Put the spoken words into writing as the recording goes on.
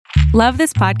Love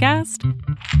this podcast?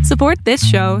 Support this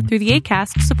show through the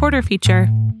Acast supporter feature.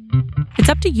 It's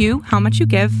up to you how much you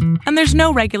give, and there's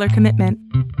no regular commitment.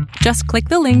 Just click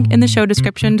the link in the show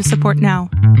description to support now.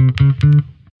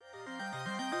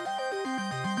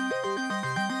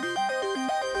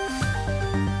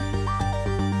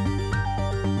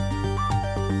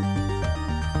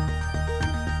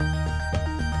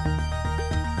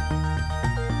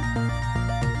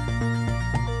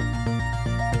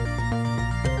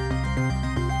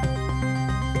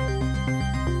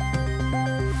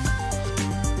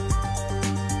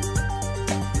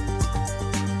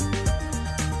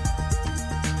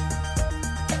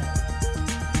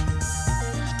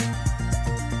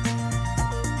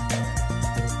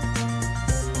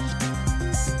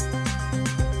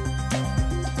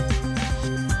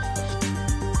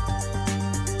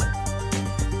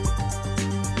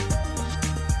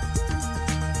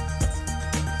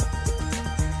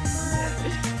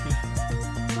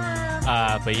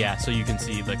 But yeah, so you can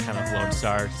see the kind of Lone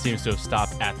Star seems to have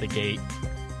stopped at the gate.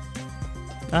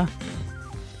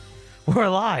 We're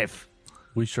alive.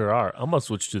 We sure are. I'm gonna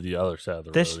switch to the other side of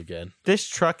the road again. This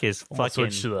truck is I'm gonna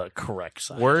fucking switch to the correct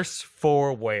side. worse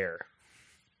for wear.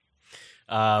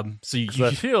 So you, 'Cause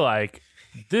I feel like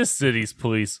this city's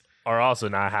police are also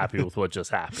not happy with what just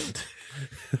happened.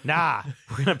 Nah,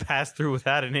 we're gonna pass through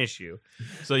without an issue.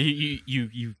 so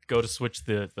you go to switch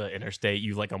the interstate.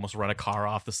 You like almost run a car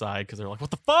off the side because they're like, "What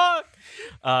the fuck?"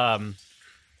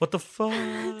 What the fuck?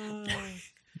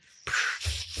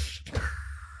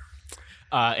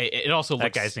 It also That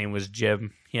looks guy's name was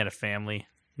Jim. He had a family.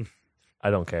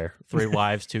 I don't care. 3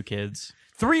 wives, 2 kids.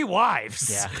 3 wives.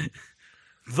 Yeah,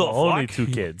 The Only fuck? 2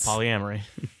 kids. polyamory.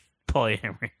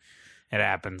 Polyamory. It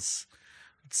happens.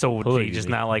 So would he just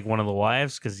not like one of the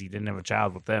wives because he didn't have a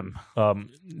child with them?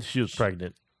 She was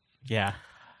pregnant. Yeah,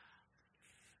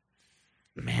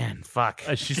 Man, fuck.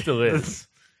 She still is.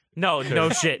 No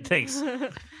shit. Thanks.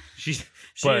 She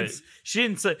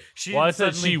didn't say. Well, I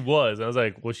said she was. I was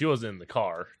like, well, she wasn't in the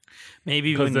car.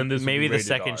 Maybe 'Cause then this would maybe be the rated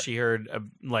second R. she heard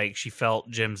like she felt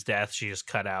Jim's death, she just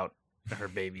cut out her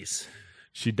babies.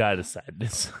 She died of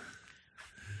sadness.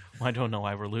 I don't know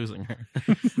why we're losing her.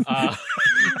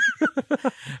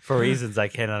 For reasons I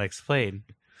cannot explain.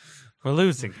 We're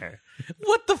losing her.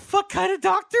 What the fuck kind of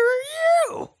doctor are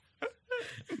you?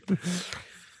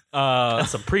 That's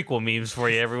some prequel memes for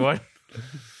you, everyone.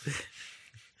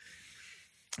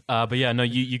 But yeah, no,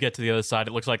 you get to the other side.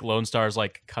 It looks like Lone Star's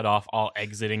like cut off all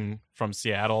exiting from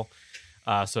Seattle.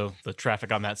 So the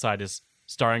traffic on that side is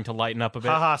starting to lighten up a bit.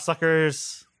 Haha,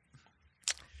 suckers.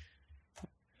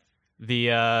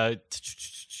 The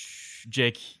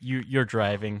Jake, you're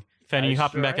driving. Fanny, you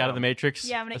hopping back out of the Matrix?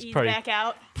 Yeah, I'm gonna That's ease pretty, back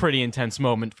out. pretty intense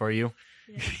moment for you.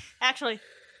 Yeah. Actually,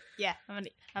 yeah, I'm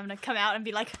gonna come out and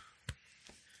be like,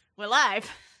 "We're live."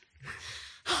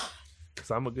 Because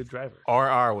I'm a good driver. Or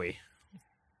are we?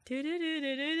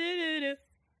 Do-do-do-do-do-do-do.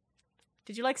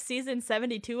 Did you like season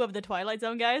 72 of The Twilight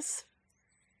Zone, guys?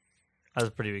 I was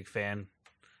a pretty big fan.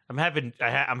 I'm happy.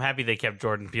 I'm happy they kept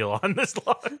Jordan Peele on this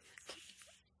long.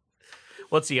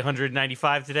 What's he?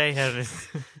 195 today?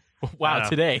 Wow,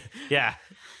 today. Yeah.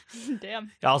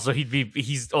 Damn. Also,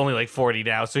 he's only like 40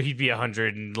 now, so he'd be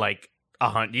 100 and like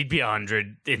 100. He'd be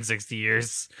 100 in 60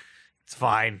 years. It's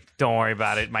fine. Don't worry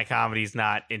about it. My comedy's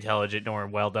not intelligent nor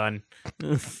well done.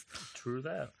 True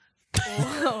that.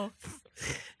 Whoa.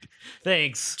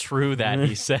 Thanks. True that,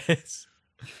 he says.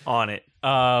 On it.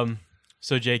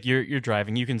 So Jake, you're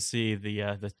driving. You can see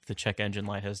the check engine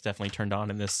light has definitely turned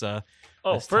on in this. Oh,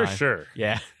 this for time. sure.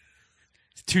 Yeah.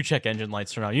 2 check engine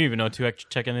lights turned on. You didn't even know 2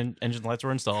 check engine lights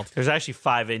were installed. There's actually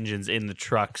 5 engines in the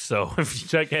truck, so if you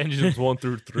Check engines 1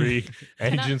 through 3.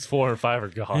 Engines 4 and 5 are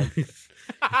gone.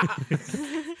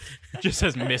 Just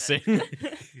says missing.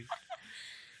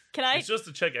 Can I It's just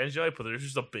a check engine light, but there's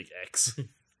just a big X.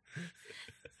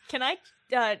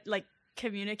 like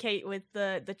communicate with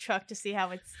the truck to see how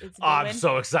it's doing? Oh, I'm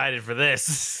so excited for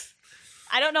this.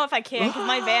 I don't know if I can because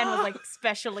my van was like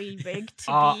specially big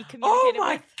to be communicated Oh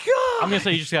my with. god! I'm gonna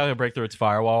say you just gotta break through its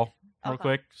firewall real Okay.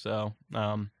 quick. So,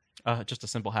 just a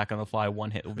simple hack on the fly.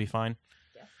 1 hit will be fine.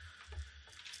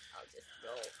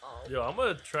 Yo, I'm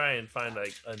gonna try and find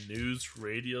like a news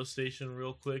radio station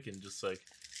real quick and just like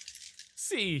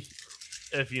see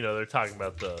if they're talking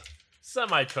about the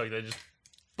semi truck that just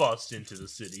bust into the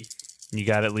city. You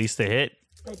got at least a hit,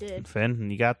 I did. Finn.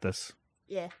 You got this.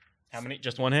 Yeah. How many?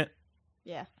 Just 1 hit?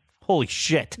 Yeah. Holy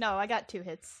shit! No, I got 2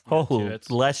 hits. got 2 Oh,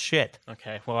 hits. less shit.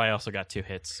 Okay. Well, I also got 2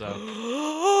 hits.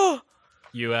 So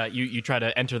you try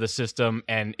to enter the system,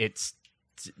 and it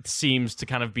seems to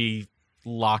kind of be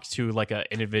locked to like an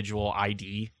individual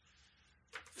ID.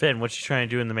 Finn, what you trying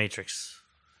to do in the Matrix?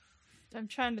 I'm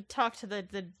trying to talk to the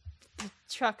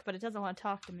truck, but it doesn't want to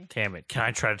talk to me. Damn it. Can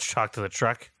I try to talk to the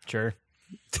truck? Sure.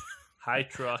 Hi,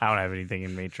 truck. I don't have anything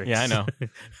in Matrix. Yeah, I know.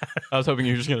 I was hoping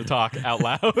you were just going to talk out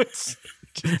loud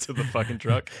to the fucking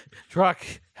truck. Truck,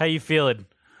 how you feeling?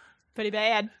 Pretty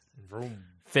bad. Vroom.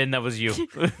 Finn, that was you.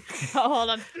 Oh, hold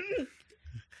on.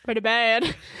 Pretty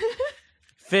bad.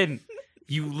 Finn,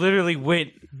 you literally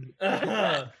went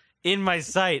in my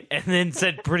sight and then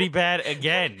said pretty bad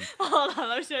again. Hold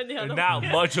on, I'm showing the other Not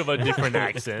one. much of a different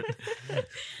accent.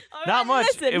 All Not right, much.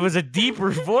 listen. It was a deeper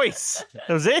voice. That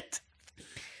was it.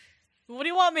 What do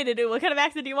you want me to do? What kind of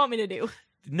accent do you want me to do?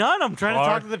 None. I'm trying to Car.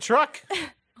 talk to the truck.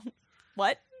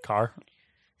 What? Car.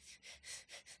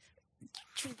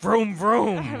 Vroom, I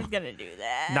vroom. was gonna do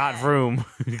that. Not vroom.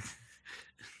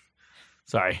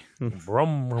 Sorry. Brum,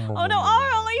 brum, brum, Oh no, brum.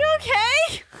 Arl, are you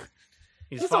okay?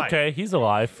 He's He's fine. okay. He's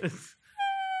alive.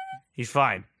 He's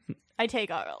fine. I take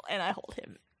Arl and I hold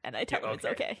him and I tell him it's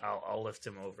okay. I'll lift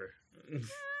him over.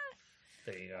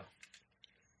 There you go.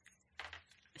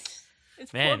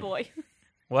 It's Man. poor boy.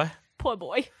 What? Poor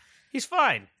boy. He's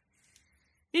fine.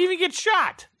 He didn't even get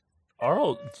shot.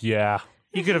 Arl, yeah.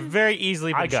 He could have very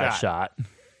easily been I got shot.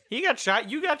 He got shot.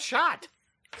 You got shot.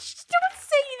 Don't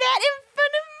say that in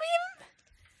front of him.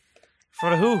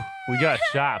 For who? We got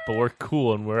shot, but we're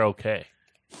cool and we're okay.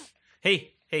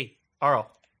 Hey, Arl.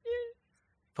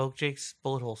 Poke Jake's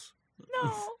bullet holes.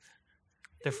 No.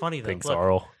 They're funny though. Thanks, Look.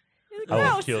 Arl. It's I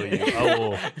will gross. kill you. I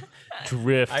will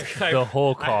drift I- the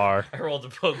whole car. I rolled a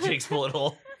poke Jake's bullet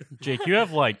hole. Jake, you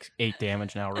have like 8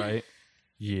 damage now, right?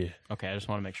 Yeah. Okay, I just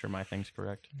want to make sure my thing's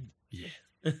correct.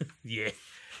 Yeah.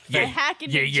 I hack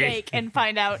into yeah. Jake and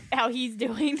find out how he's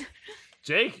doing.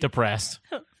 Jake Depressed.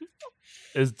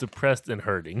 is depressed and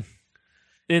hurting.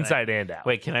 Inside and out.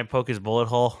 Wait, can I poke his bullet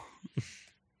hole?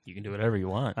 You can do whatever you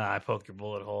want. I poke your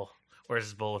bullet hole. Where's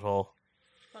his bullet hole?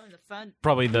 On the front.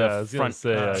 Probably the Yeah, I was gonna front,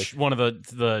 say, like- one of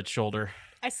the shoulder.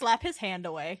 I slap his hand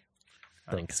away.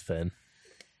 Thanks, Finn.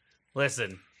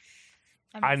 Listen.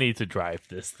 I need to drive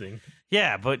this thing.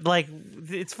 Yeah, but like,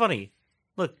 it's funny.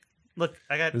 Look.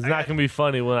 I got. It's not going to be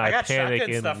funny when I got panic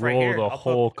shotgun and stuff right roll here. the I'll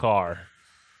whole car.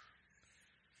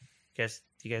 Do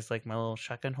you guys like my little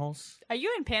shotgun holes? Are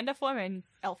you in panda form or in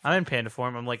elf? I'm in panda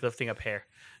form. I'm like lifting up hair.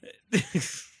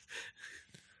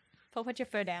 Put your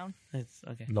fur down. It's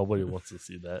okay. Nobody wants to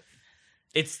see that.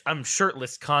 I'm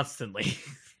shirtless constantly.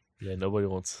 Yeah, nobody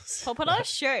wants to see Put on a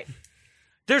shirt.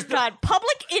 There's no, God,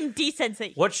 public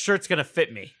indecency. what shirt's gonna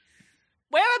fit me?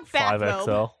 Wear a bathrobe.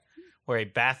 5XL. Wear a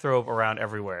bathrobe around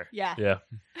everywhere. Yeah. Yeah.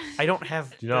 I don't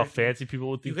have. Do you know how fancy people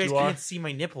would You think guys you are? can't see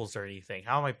my nipples or anything.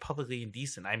 How am I publicly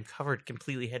indecent? I'm covered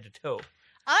completely head to toe.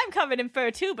 I'm covered in fur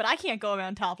too, but I can't go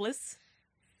around topless.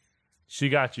 She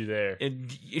got you there.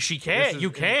 She This can. is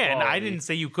You can. I inequality. didn't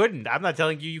say you couldn't. I'm not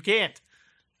telling you can't.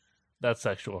 That's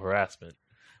sexual harassment.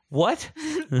 What?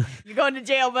 You're going to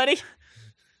jail, buddy.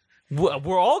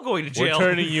 We're all going to jail. We're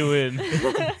turning you in.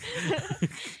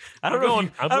 I don't I'm know. going-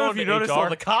 If you, I I'm don't know going if you to noticed HR. all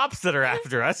the cops that are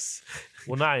after us.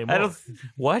 Well, not anymore. I don't.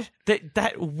 What?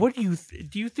 What do you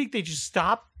do? You think they just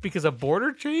stopped because a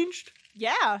border changed?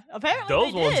 Yeah, apparently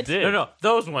Those they ones did. did. No,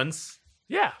 those ones.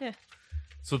 Yeah. Yeah.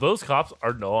 So those cops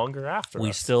are no longer after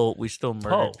We us. still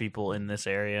murdered Oh. people in this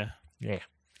area, Yeah.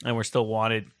 and we're still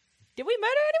wanted. Did we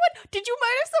murder anyone? Did you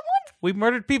murder someone? We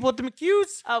murdered people at the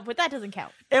McHughes, Oh, but that doesn't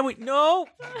count. and we we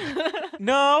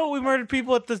murdered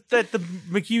people at the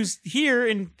McHughes here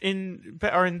in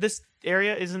this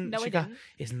area. Isn't No, we Chicago? didn't.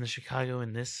 Isn't Chicago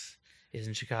in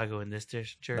this yet.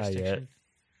 jurisdiction?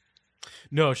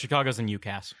 No, Chicago's in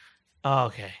UCAS. Oh,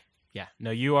 okay. Yeah.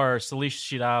 No, you are Salish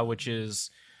Shida, which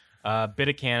is a bit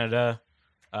of Canada,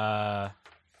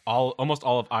 almost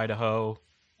all of Idaho,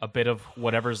 a bit of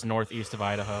whatever's northeast of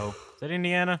Idaho. Is that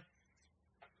Indiana?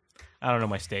 I don't know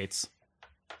my states.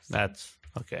 That's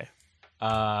okay.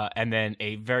 And then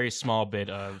a very small bit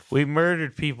of We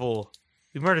murdered people.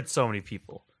 We murdered so many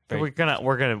people. But Right. we're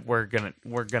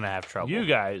gonna have trouble. You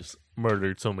guys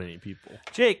murdered so many people.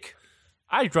 Jake,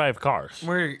 I drive cars.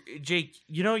 Jake,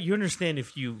 you understand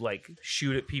if you like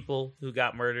shoot at people who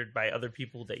got murdered by other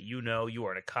people that you know you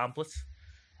are an accomplice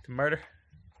to murder.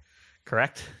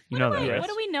 Correct? You know that, Yes. right? What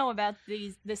do we know about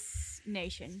this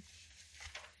nation?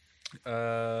 They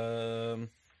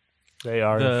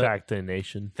are, The- in fact, a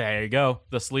nation. there you go.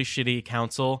 The Salish Shidi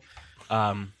Council.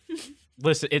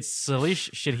 Listen, it's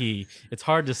Salish Shidi. It's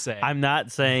hard to say. I'm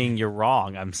not saying you're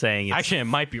wrong. I'm saying it's, Actually, it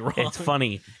might be wrong. it's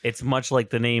funny. It's much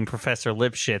like the name Professor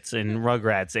Lipschitz in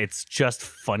Rugrats. It's just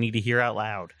funny to hear out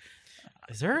loud.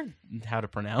 Is there how to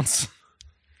pronounce?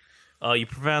 Oh, you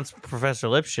pronounced Professor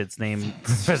Lipschitz' name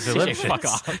Professor Lipschitz. Fuck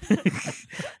off.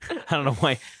 I don't know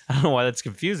why. I don't know why that's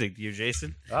confusing to you,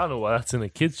 Jason. I don't know why that's in a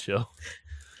kids show.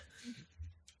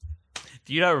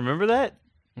 Do you not remember that?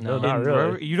 No, not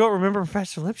really. You don't remember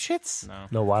Professor Lipschitz? No.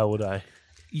 No, why would I?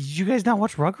 Did you guys not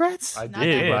watch Rugrats? I Not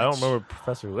did, that but I don't much. remember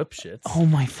Professor Lipschitz. Oh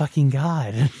my fucking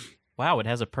god! Wow, it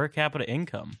has a per capita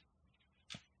income.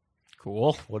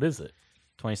 Cool. What is it?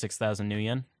 26,000 new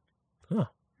yen.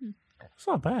 It's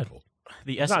not bad.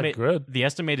 The It's not good. The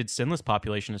estimated sinless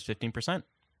population is 15%.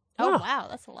 Oh, Huh. wow.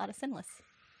 That's a lot of sinless.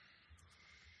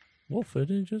 We'll fit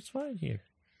in just fine here.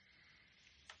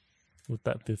 With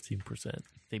that 15%.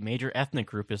 The major ethnic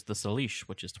group is the Salish,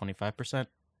 which is 25%.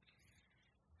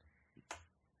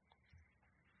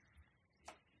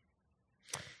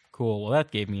 Cool. Well,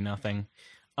 that gave me nothing.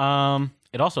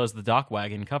 It also has the dock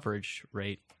wagon coverage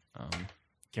rate.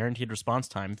 Guaranteed response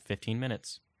time, 15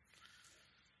 minutes.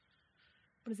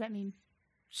 What does that mean?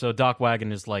 So dock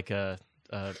wagon is like a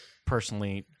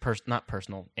not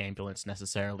personal ambulance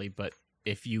necessarily, but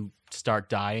if you start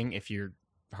dying, if your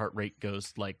heart rate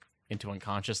goes like into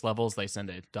unconscious levels, they send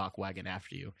a dock wagon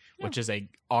after you, which is a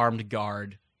armed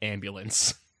guard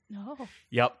ambulance. No.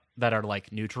 Yep, that are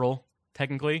like neutral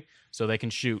technically, so they can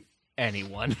shoot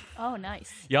anyone. Oh,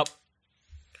 nice. Yep.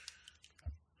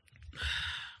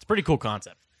 It's a pretty cool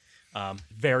concept.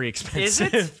 Very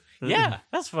expensive. Is it? Yeah,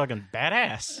 that's fucking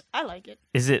badass. I like it.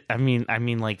 Is it? I mean,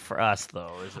 like for us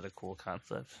though, is it a cool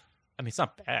concept? I mean, it's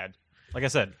not bad. Like I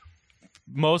said,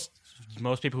 most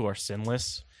people who are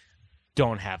sinless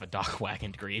don't have a dock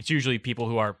wagon degree. It's usually people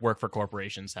who work for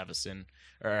corporations have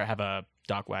a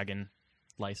dock wagon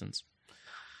license,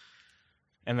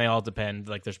 and they all depend.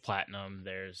 Like, there's platinum.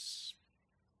 There's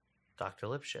Dr.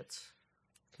 Lipschitz.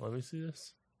 Let me see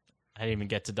this. I didn't even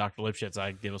get to Dr. Lipschitz.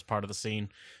 It was part of the scene.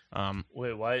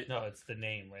 Wait, why? No, it's the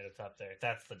name right up top there.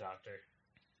 That's the doctor.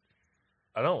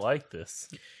 I don't like this.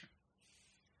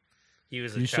 He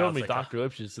was. You showed me Dr.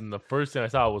 Lipschitz, and the first thing I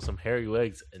saw was some hairy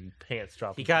legs and pants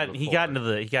dropping. He got into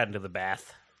the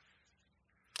bath.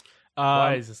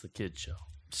 Why is this a kid show?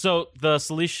 So the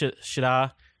Salish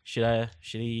Shida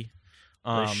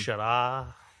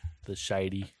The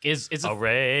shitey. is a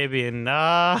Arabian.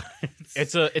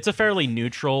 It's a fairly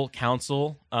neutral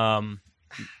council.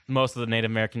 Most of the Native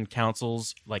American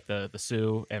councils, like the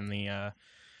Sioux and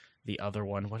the other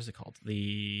one, what is it called?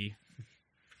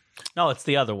 No, it's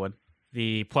the other one.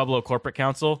 The Pueblo Corporate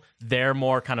Council. They're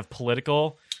more kind of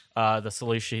political. The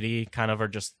Salishidi kind of are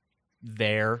just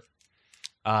there.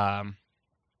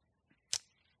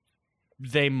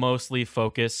 They mostly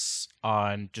focus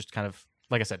on just kind of,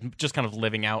 like I said, just kind of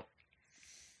living out,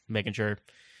 making sure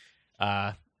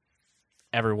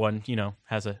everyone,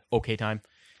 has a okay time.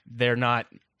 They're not,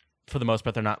 for the most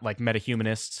part, they're not like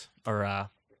metahumanists or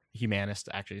humanist,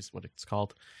 actually is what it's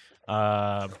called.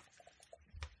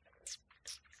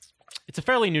 It's a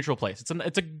fairly neutral place.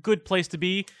 It's a good place to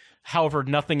be. However,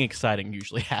 nothing exciting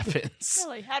usually happens.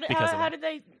 Really? because of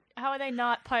that. How are they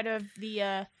not part of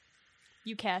the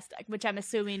UCAST, which I'm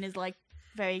assuming is like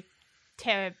very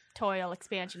territorial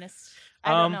expansionist?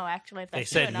 I don't know actually if They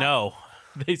that's true or said not. no.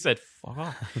 They said fuck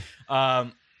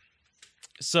off.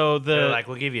 So They're like,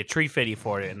 we'll give you a tree fitty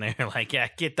for it, and they're like, yeah,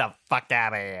 get the fuck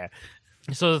out of here.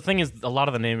 So the thing is, a lot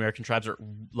of the Native American tribes are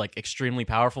like extremely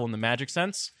powerful in the magic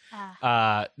sense.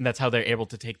 And that's how they're able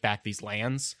to take back these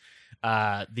lands.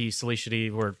 The Salishidi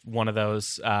were one of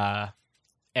those,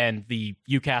 and the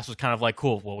UCAS was kind of like,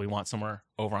 cool. Well, we want somewhere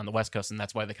over on the West Coast, and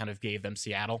that's why they kind of gave them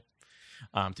Seattle,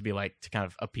 to kind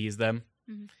of appease them.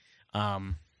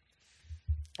 Mhm.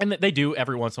 And they do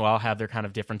every once in a while have their kind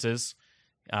of differences,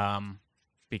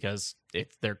 because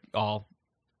if they're all,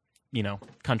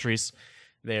 countries.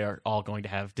 They are all going to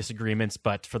have disagreements,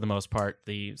 but for the most part,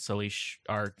 the Salish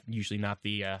are usually not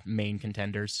the main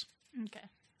contenders. Okay.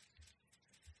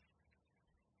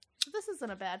 So this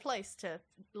isn't a bad place to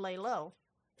lay low.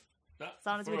 As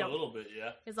long as we don't- a little bit,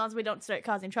 yeah. As long as we don't start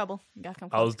causing trouble. You gotta come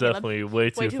I close, was Caleb. definitely way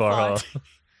too too far far. off.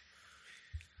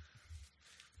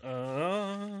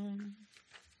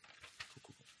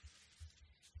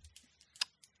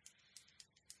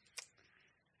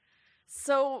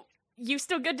 So, you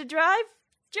still good to drive,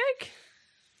 Jake?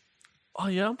 Oh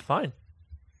yeah, I'm fine.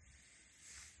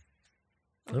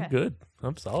 Okay. I'm good.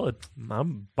 I'm solid.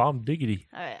 I'm bomb diggity.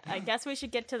 All right. I guess we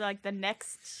should get to like the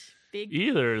next big.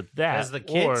 Either that Has the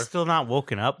kid or still not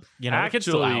woken up? The kid's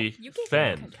still out. actually, You gave him a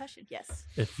Fen, concussion. Yes.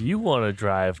 if you want to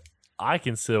drive, I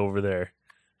can sit over there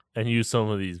and use some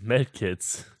of these med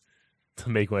kits to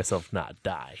make myself not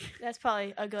die. That's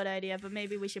probably a good idea, but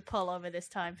maybe we should pull over this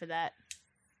time for that.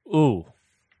 Ooh.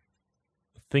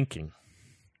 Thinking.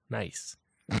 Nice.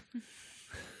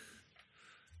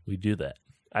 We do that.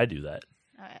 I do that.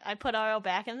 All right, I put Aro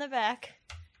back in the back.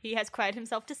 He has cried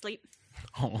himself to sleep.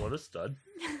 What a stud.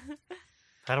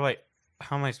 How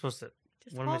am I supposed to?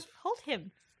 Just What am I hold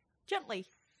him gently.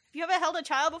 Have you ever held a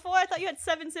child before? I thought you had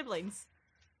 7 siblings.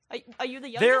 Are you the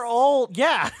youngest? They're all,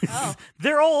 yeah. Oh.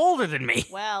 They're all older than me.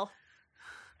 Well,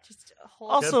 just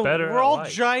hold. Also, better we're at all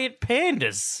life. giant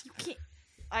pandas. You can't-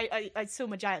 I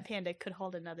assume a giant panda could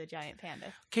hold another giant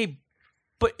panda. Okay,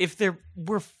 but if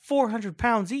we're 400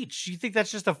 pounds each, you think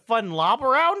that's just a fun lob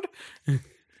around?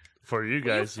 For you Were you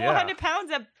guys, 400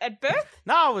 pounds at birth?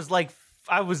 No, I was like,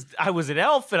 I was an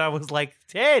elf and I was like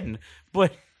 10,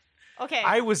 but Okay.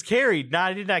 I was carried. No,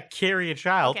 I did not carry a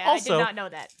child. Okay, Also, I did not know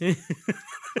that. I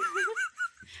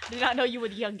did not know you were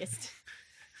the youngest.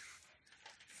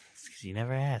 you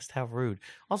never asked. How rude.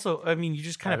 Also, I mean, you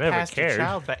just kind I of never passed your cared.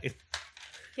 child back.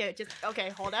 Here, just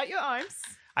hold out your arms.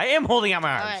 I am holding out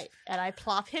my arms. All right, and I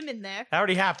plop him in there. That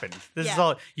already happened. This is Yeah.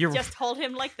 all you're. Just hold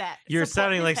him like that. You're Support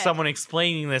sounding his like head. someone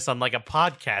explaining this on like a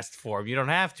podcast form. You don't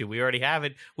have to. We already have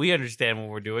it. We understand what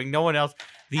we're doing. No one else.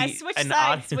 I switched an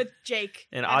sides aud- with Jake.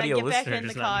 an and audio I get back listener in the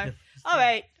does not car. know.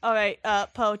 All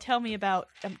right. Poe, tell me about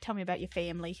your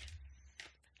family.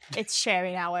 It's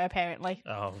sharing hour apparently.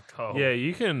 Oh, Yeah,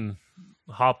 you can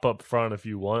hop up front if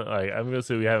you want. I'm gonna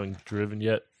say we haven't driven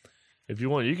yet. If you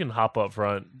want, you can hop up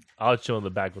front. I'll chill in the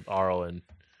back with Arl and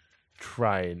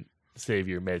try and save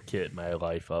your med kit my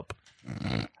life up. Do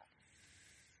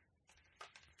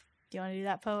you want to do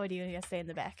that, Poe, or do you want to stay in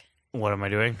the back? What am I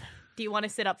doing? Do you want to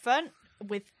sit up front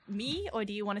with me, or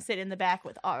do you want to sit in the back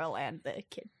with Arl and the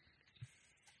kid?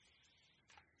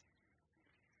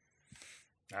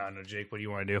 I don't know, Jake. What do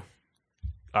you want to do?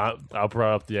 I'll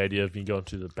brought up the idea of me going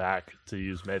to the back to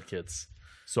use med kits,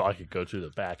 so I could go to the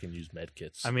back and use med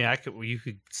kits. I mean, I could. You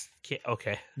could.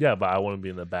 Okay. Yeah, but I want to be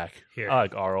in the back. Here. I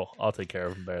like Arl. I'll take care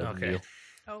of him better than Okay. you.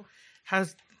 Oh,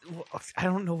 How's? I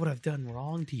don't know what I've done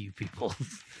wrong to you people.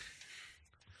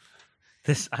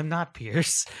 I'm not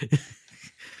Pierce.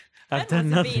 I've Fen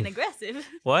done wasn't being nothing. aggressive.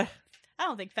 What? I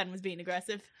don't think Fen was being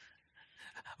aggressive.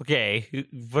 Okay,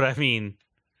 but I mean,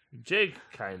 Jake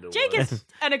kind of. Jake is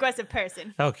an aggressive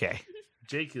person. okay.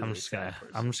 Jake is. I'm a just sad gonna.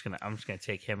 person. I'm just gonna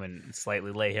take him and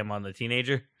slightly lay him on the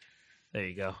teenager. There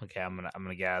you go. Okay, I'm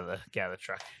gonna get out of the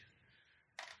truck.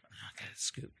 I gotta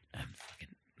scoot. I'm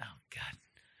fucking. Oh god.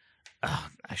 Oh,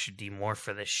 I should demorph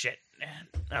for this shit.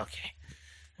 Okay.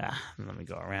 Let me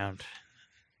go around.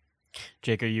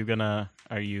 Jake, are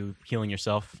you healing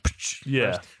yourself?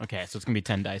 Yeah. First? Okay, so it's gonna be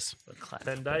 10 dice.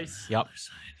 10 dice. Yep. Other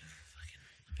side.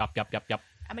 Yup.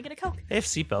 I'm gonna get a Coke. They have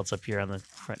seatbelts up here on the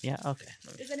front. Yeah. Okay.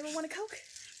 Does anyone want a Coke?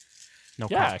 No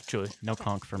Yeah, conk. actually. No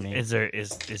conk for me. Is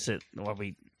it what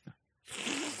we?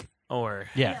 Or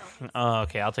Yeah. oh,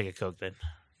 okay. I'll take a Coke then.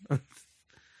 You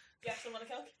actually want a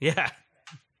Coke? Yeah.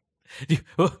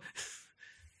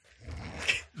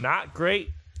 Not great,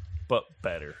 but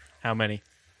better. How many?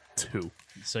 2.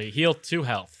 So you heal 2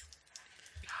 health.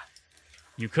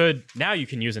 You can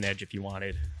use an edge if you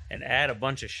wanted. And add a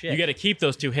bunch of shit. You got to keep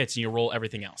those 2 hits and you roll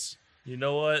everything else. You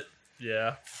know what?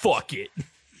 Yeah. fuck it.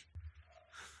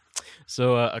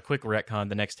 So a quick retcon: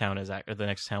 the next town with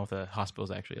a hospital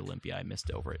is actually Olympia. I missed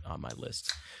over it on my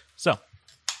list. So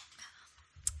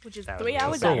Which is That 3 was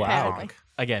hours so out, loud. apparently.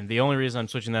 again, the only reason I'm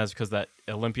switching that is because that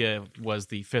Olympia was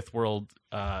the 5th world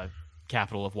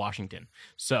capital of Washington.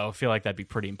 So I feel like that'd be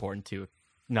pretty important to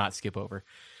not skip over.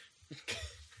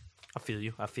 I feel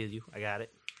you. I got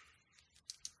it.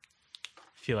 I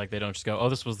feel like they don't just go, "Oh,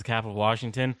 this was the capital of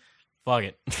Washington. Fuck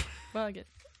it." Well, I get.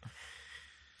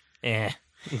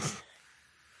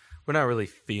 We're not really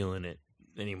feeling it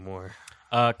anymore.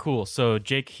 Cool. So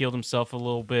Jake healed himself a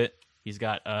little bit. He's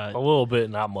got A little bit,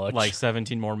 not much. like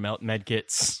 17 more med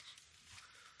kits.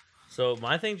 So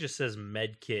my thing just says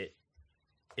med kit.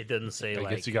 It doesn't say I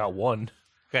like. guess you got 1.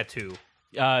 got 2.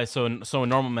 So a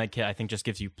normal med kit I think just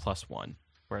gives you +1,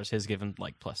 whereas his given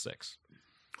like +6.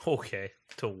 Okay.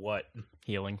 To what?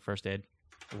 Healing, first aid.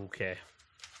 Okay.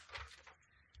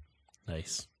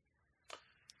 Nice.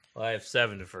 Well, I have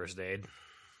 7 to first aid.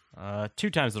 2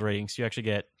 times the rating, so you actually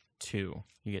get 2.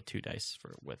 You get 2 dice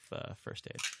with first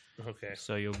aid. Okay.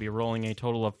 So you'll be rolling a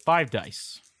total of 5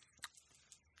 dice.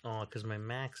 Oh, because my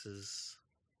max is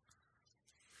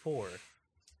 4.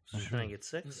 So should I get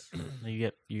 6? You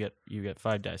get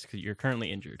 5 dice because you're currently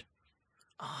injured.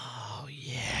 Oh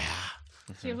yeah.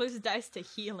 So you lose dice to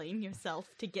healing yourself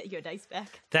to get your dice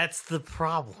back. That's the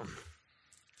problem.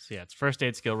 So yeah, it's first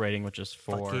aid skill rating, which is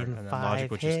 4, Fucking and then 5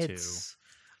 logic, which hits. is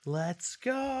Let's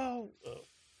go.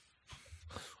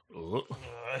 Oh.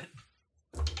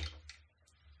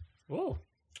 2.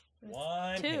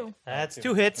 1. 2. That's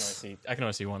 2 hits. I can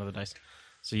only see one of the dice.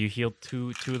 So you heal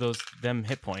two of them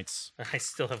hit points. I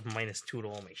still have -2 to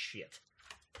all my shit.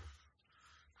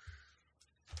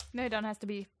 No, it don't have to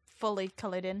be fully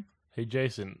colored in. Hey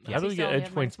Jason, Yeah. how do we So get you only edge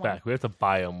have points -1. back? We have to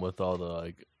buy them with all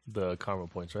the karma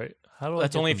points, right? How do I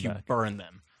That's get only them if you back? burn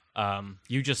them.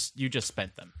 You just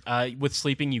spent them. With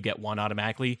sleeping, you get 1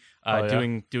 automatically. Oh,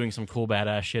 yeah? Doing some cool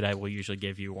badass shit, I will usually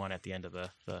give you 1 at the end of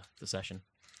the session.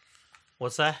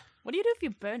 What's that? What do you do if you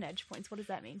burn edge points? What does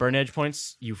that mean? Burn edge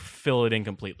points, you fill it in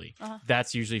completely. Uh-huh.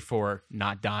 That's usually for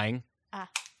not dying. Ah.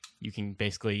 You can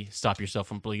basically stop yourself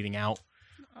from bleeding out.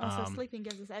 Also, sleeping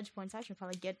gives us edge points. I should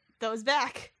probably get those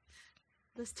back.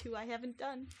 Those 2 I haven't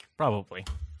done Probably.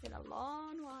 in a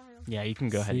long while. Yeah, you can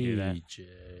go ahead and do that.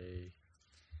 CJ.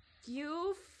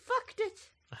 You fucked it.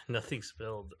 Nothing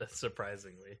spilled,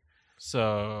 surprisingly.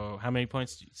 So how many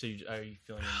points? Are you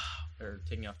feeling or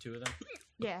taking off 2 of them?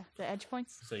 Yeah, the edge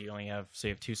points. So you have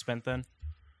 2 spent then.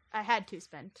 I had 2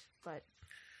 spent, but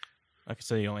Okay,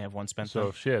 so you only have 1 spent. So then?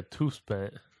 if she had 2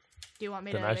 spent, do you want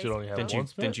me then to I erase should only have Didn't 1 you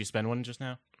spent. didn't you spend 1 just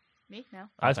now? me? No.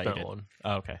 I thought you spent did. 1.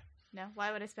 Oh, okay. No.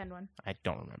 Why would I spend 1? I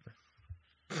don't remember.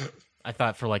 I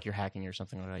thought for like your hacking or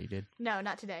something like that you did. No,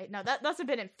 not today. No, that must have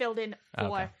been filled in for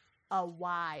Okay. a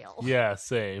while. Yeah,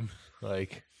 same.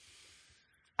 Like,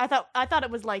 I thought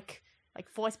it was like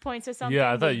force points or something. yeah,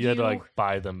 I thought that you had to like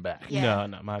buy them back. Yeah.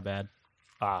 No, my bad.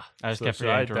 Ah, I just so kept should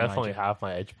forgetting I to remind definitely you. have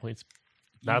my edge points.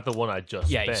 Not the one I just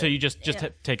Yeah, spent. so you just Yeah.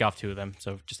 take off 2 of them.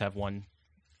 So just have 1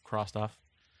 crossed off.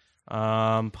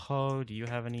 Poe, do you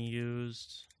have any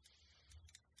used?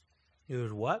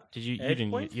 Used what? Did you Edge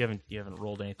didn't points? you haven't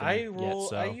rolled anything I yet, roll.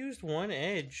 so. I used 1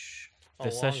 edge a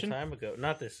This long session? time ago.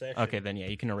 Not this session. Okay, then yeah,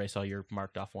 you can erase all your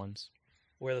marked off ones.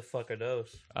 Where the fuck are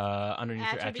those?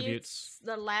 Underneath your attributes.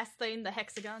 The last thing, the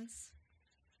hexagons,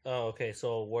 Oh, okay.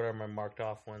 So what are my marked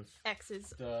off ones?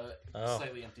 X's. The Oh.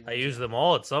 slightly empty I used them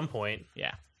all at some point.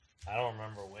 Yeah, I don't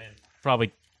remember when.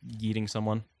 probably yeeting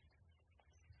someone.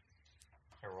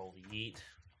 I rolled yeet.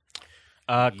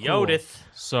 Cool. Yodith.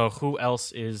 So who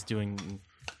else is doing?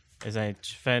 Is that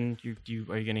Fen? You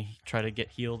are you gonna try to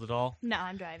get healed at all? No,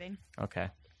 I'm driving. Okay.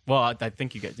 Well, I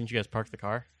think you guys didn't you guys park the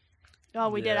car? Oh,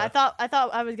 we did. Yeah. I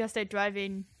thought I was gonna start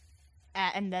driving,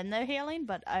 and then they're healing.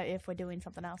 But if we're doing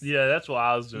something else, Yeah, that's what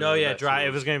I was doing. No, yeah, That's drive. what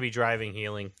It was going to be driving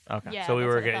healing. Okay. Yeah, So we that's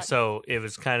were what I gonna, thought. so it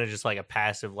was kind of just like a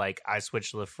passive. Like I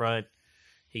switch to the front,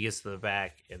 he gets to the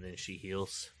back, and then she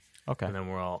heals, Okay. and then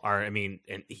we're all. Or I mean,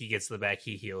 and he gets to the back,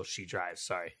 he heals, she drives.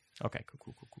 Sorry. Okay.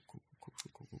 Cool.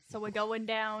 So we're going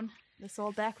down this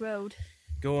old back road.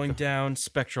 Going down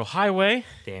Spectral Highway.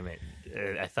 Damn it!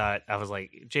 I was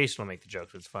like, Jason will make the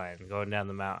jokes. It's fine. Going down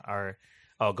the mountain, or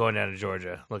going down to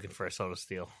Georgia looking for a soda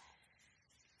steel.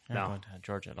 Not No. going to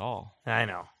Georgia at all. I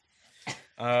know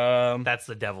Um. that's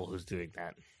the devil who's doing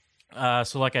that.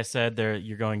 So like I said,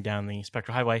 you're going down the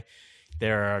Spectral Highway.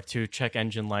 There are 2 check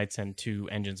engine lights and 2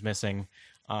 engines missing.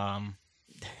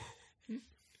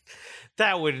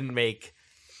 That wouldn't make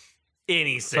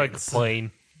any It's like a sense.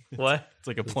 plane. What? It's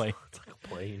like a plane. It's like a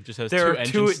plane. It just has There 2 are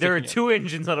engines. There are sticking out. 2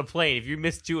 engines on a plane. If you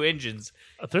miss 2 engines,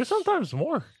 There's sometimes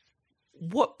more.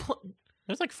 what?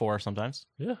 There's like 4 sometimes.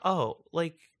 Yeah. Oh,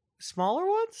 like smaller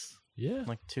ones? Yeah.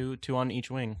 Like two on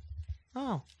each wing.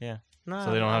 Oh, Yeah. no.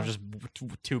 So they don't have just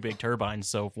 2 big turbines.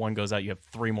 So if one goes out, you have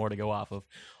 3 more to go off of.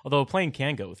 Although a plane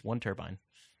can go with 1 turbine,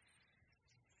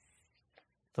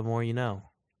 The more you know.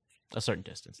 a certain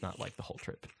distance, not like the whole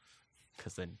trip,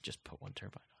 because then just put 1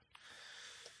 turbine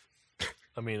on.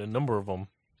 I mean, a number of them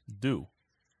do.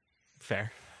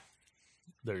 Fair.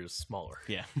 They're just smaller.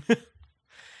 Yeah.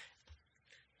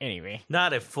 Anyway,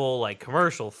 Not a full like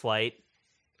commercial flight.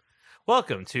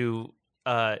 Welcome to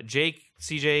Jake,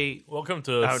 CJ, Welcome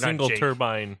to Oh, not single Jake.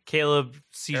 turbine Caleb,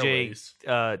 CJ, Airways.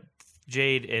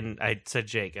 Jade, and I said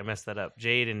Jake. I messed that up.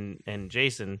 Jade and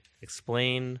Jason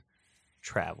explain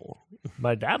travel.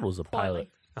 My dad was a pilot.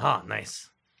 Oh, nice.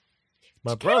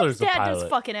 My Caleb's brother's a dad does pilot.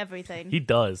 fucking everything. He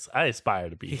does. I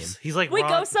aspire to be him. He's like We Ron-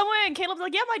 go somewhere and Caleb's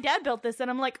like, "Yeah, my dad built this," and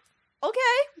I'm like,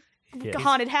 "Okay." Yeah.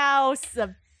 Haunted house,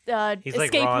 He's like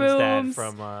escape Ron's rooms,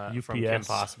 dad from Kim UPS.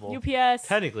 Possible. UPS.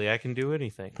 Technically, I can do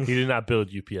anything. He did not build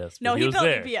UPS. But No, he was built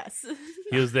there. UPS.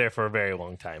 He was there for a very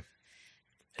long time.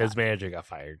 His manager got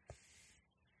fired.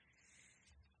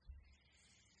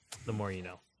 The more you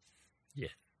know. Yeah.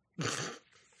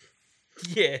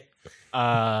 Yeah.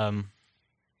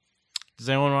 does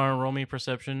anyone want to roll me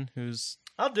perception? Who's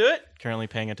I'll do it. currently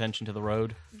paying attention to the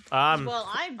road? Well,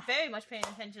 I'm very much paying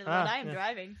attention to the road. I am yeah.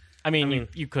 driving. I mean, mean-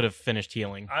 you could have finished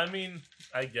healing. I mean,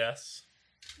 I guess.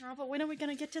 Oh, but when are we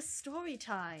gonna get to story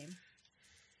time?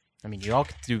 I mean, y'all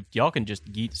can just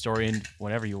yeet story in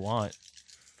whenever you want.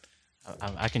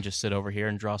 I can just sit over here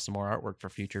and draw some more artwork for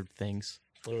future things.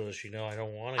 Little does she know I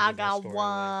don't want to. I got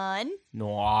one.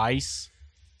 Nice.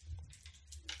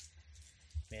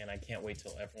 Man, I can't wait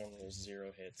till everyone rolls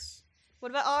 0 hits. What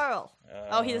about Arl?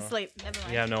 Oh, he's asleep. Never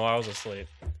mind. Yeah, no, I was asleep.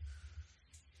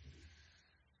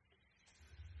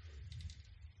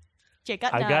 Jake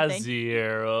got I nothing. got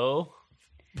 0.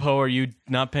 Poe, are you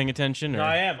not paying attention? Or? No,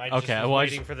 I am. I just Okay, was well, I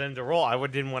waiting just- for them to roll. I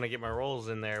didn't want to get my rolls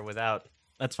in there without.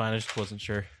 That's fine. I just wasn't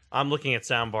sure. I'm looking at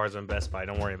sound bars on Best Buy.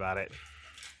 Don't worry about it.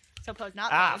 So Poe's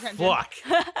not Ah, paying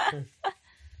attention. fuck.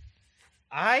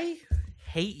 I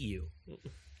hate you.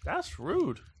 That's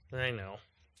rude. I know.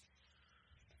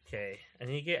 Okay,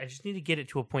 I just need to get it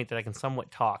to a point that I can somewhat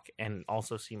talk and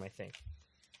also see my thing.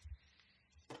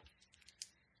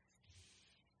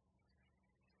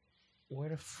 Where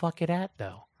the fuck it at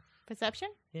though? Perception?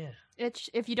 Yeah,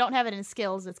 If you don't have it in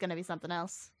skills, it's gonna be something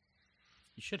else.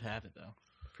 You should have it though.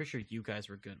 Pretty sure you guys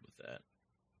were good with that.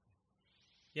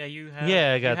 Yeah, you have.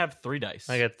 Yeah, I You got- have 3 dice.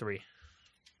 I got 3.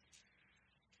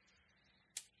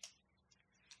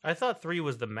 I thought 3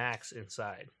 was the max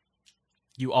inside.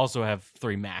 You also have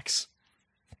 3 max,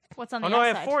 What's on the Oh no, I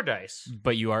outside? have 4 dice.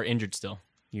 but you are injured still.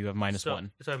 You have minus so,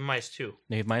 1. So I have -2.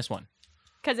 You have -1.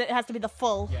 Because it has to be the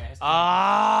full.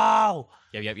 Oh!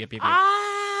 Yep.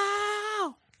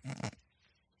 Ow!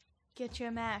 Get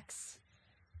your max.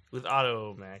 With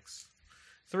auto max.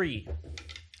 3.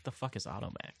 What the fuck is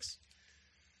auto max?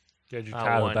 Get your I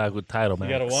title won. back with title, man.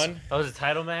 You got a 1? Oh, is it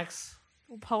title max?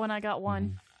 Poe and I got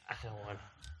one. I got 1.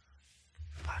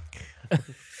 Fuck.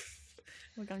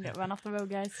 We're gonna get run off the road,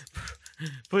 guys.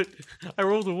 But I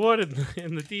rolled a 1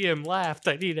 and the DM laughed.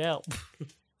 I need help.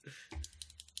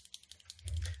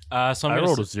 So I'm I gonna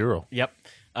rolled a s- 0. Yep.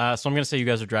 So I'm gonna say you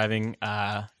guys are driving.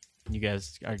 You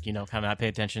guys are, kind of not paying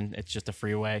attention. It's just a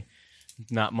freeway,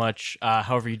 not much.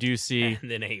 However, you do see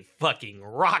And then a fucking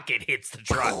rocket hits the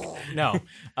truck. no.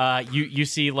 You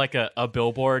see like a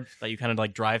billboard that you kind of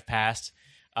like drive past,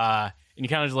 and you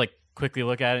kind of just like quickly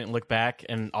look at it and look back,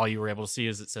 and all you were able to see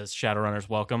is it says Shadowrunners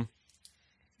Welcome.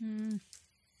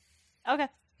 Okay.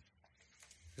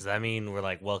 Does that mean we're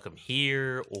like welcome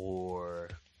here or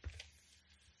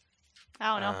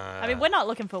I don't know. I mean, we're not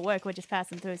looking for work. We're just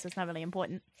passing through, so it's not really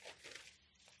important.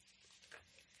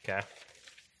 okay?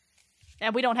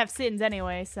 And we don't have sins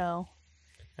anyway, so.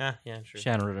 Yeah, true.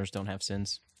 Shadowrunners don't have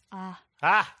sins.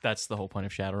 Ah, That's the whole point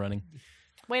of Shadowrunning.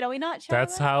 Wait, are we not?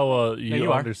 That's Shadowrun? how you,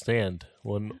 you are. understand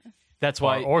when That's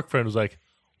our why. orc friend was like,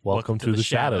 "Welcome to the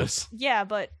shadows." Yeah,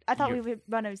 but I thought You're- we were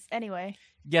runners anyway.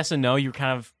 Yes and no. You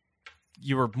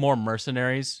were more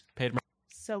mercenaries, paid.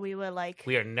 So we were like.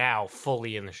 we are now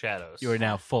fully in the shadows. You are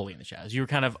now fully in the shadows. You were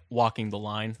kind of walking the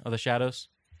line of the shadows.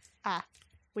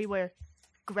 We were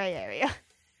gray area.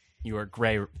 You are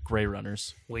gray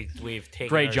runners, We've taken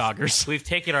gray our, joggers. We've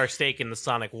taken our stake in the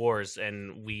Sonic Wars,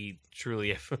 and we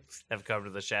truly have come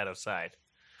to the shadow side.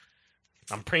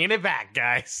 I'm bringing it back,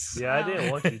 guys. Yeah, I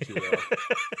didn't want you to.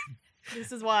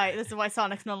 This is why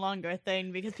Sonic's no longer a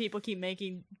thing, because people keep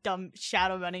making dumb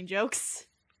shadow running jokes.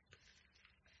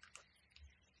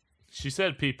 She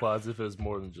said people as if it was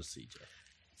more than just CJ.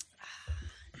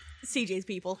 CJ's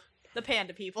people. The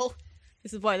panda people.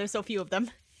 This is why there's so few of them.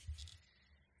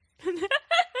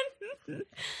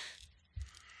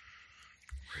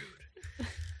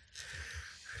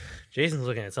 Jason's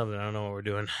looking at something. I don't know what we're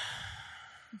doing.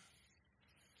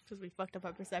 Because we fucked up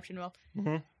our perception roll.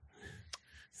 Mhm.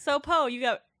 So, Poe,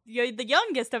 you're the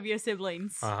youngest of your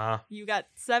siblings. Uh huh. You got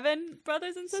 7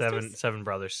 brothers and sisters? Seven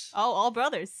brothers. Oh, all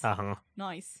brothers. Uh huh.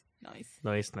 Nice. Nice.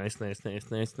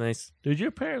 Did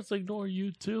your parents ignore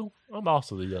you too? I'm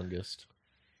also the youngest.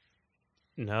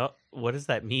 No, what does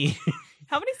that mean?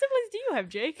 How many siblings do you have,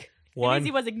 Jake? It One. means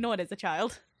he was ignored as a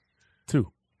child.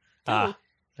 2. Ah,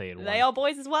 they Are had they one. all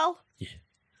boys as well? Yeah.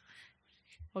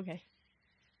 Okay.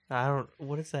 I don't.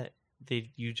 What is that?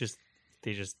 They just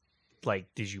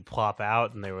like, did you plop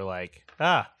out and they were like,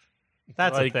 that's a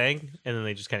Like- thing, and then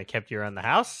they just kind of kept you around the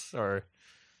house, or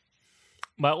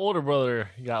My older brother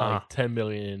got Huh. like 10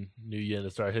 million new yen to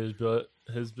start his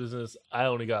business. I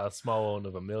only got a small loan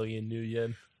of 1 million new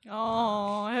yen.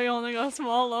 Oh, I only got a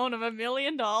small loan of $1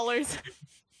 million. did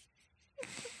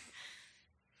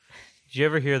you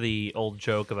ever hear the old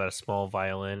joke about a small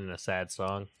violin and a sad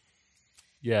song?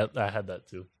 Yeah, I had that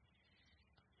too.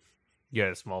 You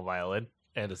had a small violin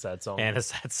And a sad song. and a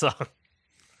sad song.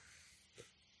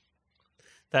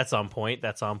 That's on point.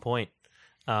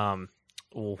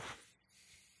 Oof.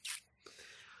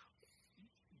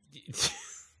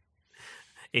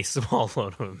 A small loan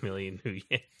of 1 million new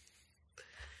yen.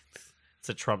 It's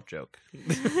a Trump joke.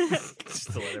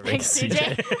 Just to let everyone, Thanks,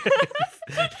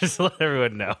 CJ. just to let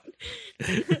everyone know.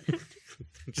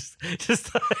 just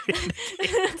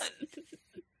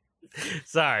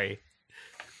Sorry.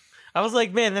 I was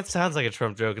like, man, that sounds like a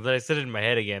Trump joke. And then I said it in my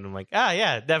head again. I'm like,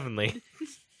 yeah, definitely.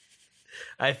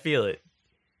 I feel it.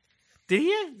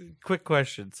 Quick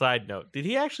question, side note.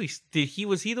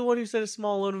 Was he the one who said a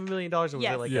small loan of $1 million? Or was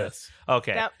Yes. it like Yes.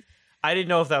 okay. That- I didn't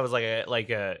know if that was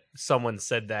like someone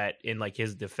said that in like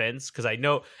his defense, because I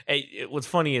know what's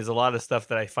funny is a lot of stuff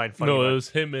that I find funny. No, about- it was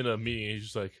him in a meeting. He's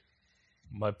just like,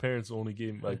 my parents only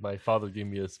gave, like, my father gave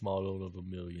me a small loan of $1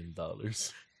 million. Love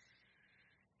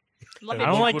And it. I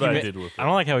don't look like what you I ma- did with it. I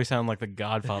don't like how he sounded like the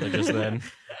Godfather just then.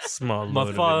 small loan My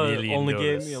of father $1 million. only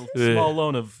gave me a small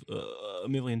loan of $1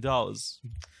 million.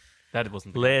 That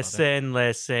wasn't. The Godfather.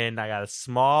 Listen. I got a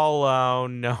small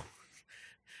loan.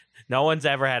 No one's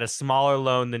ever had a smaller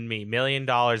loan than me. $1 million,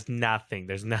 nothing.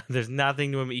 There's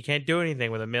nothing to. You can't do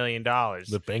anything with $1 million.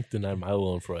 The bank denied my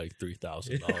loan for like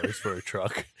 $3,000 for a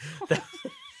truck.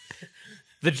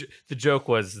 The joke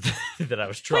was that I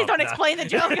was Please Trump. don't explain the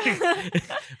joke.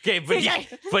 Okay, but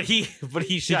he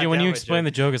shot CJ, when down you my explain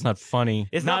the joke. joke, it's not funny.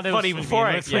 It's not that it funny was before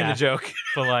I yeah, explain the joke.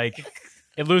 but like,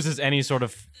 it loses any sort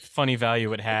of funny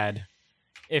value it had,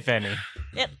 if any.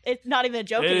 It's not even a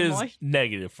joke It is anymore.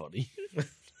 negative funny.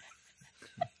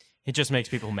 It just makes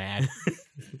people mad,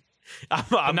 I'm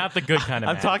but not the good kind of.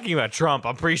 I'm mad. talking about Trump.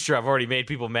 I'm pretty sure I've already made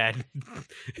people mad.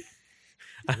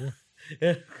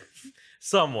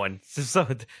 Someone.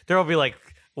 There'll be like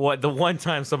the one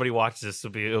time somebody watches this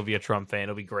it'll be a Trump fan.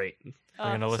 It'll be great. We're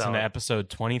gonna listen So- to episode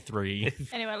 23.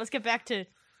 Anyway, let's get back to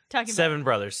talking Seven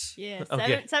brothers. about. Yeah,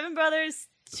 Okay. seven brothers.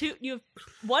 You have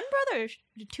one brother or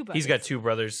two brothers? He's got two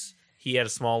brothers. He had a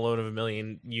small loan of $1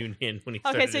 million union when he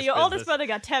started Okay, so his your oldest business. brother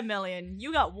got 10 million.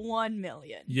 You got 1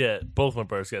 million. Yeah, both my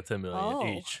brothers got $10 million Oh.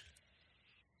 each.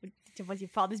 Was your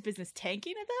father's business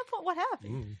tanking at that point? What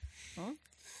happened? Huh?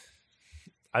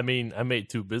 I mean, I made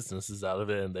 2 businesses out of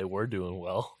it, and they were doing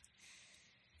well.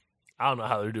 I don't know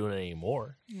how they're doing it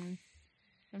anymore.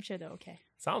 I'm sure they're okay.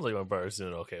 Sounds like my brother's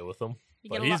doing okay with them, You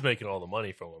but get he's along- making all the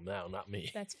money from them now, not me.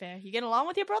 That's fair. You get along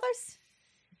with your brothers?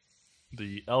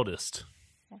 The eldest,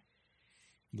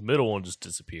 the middle one, just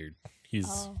disappeared. He's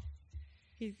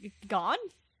He's gone?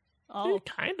 Oh.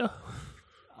 kind of.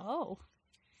 Oh.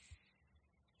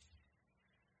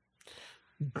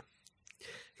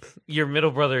 Your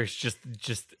middle brother is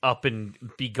just up and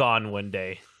be gone one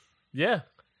day. Yeah,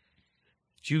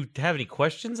 Do you have any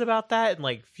questions about that and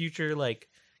like future like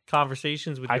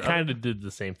conversations with? I your other- kind of did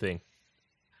the same thing.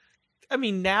 I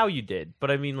mean, now you did,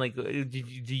 but I mean, like, did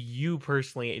you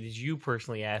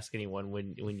personally ask anyone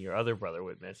when your other brother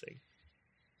went missing?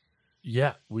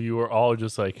 Yeah, we were all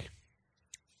just like,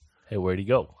 "Hey, where'd he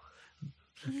go?"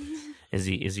 Is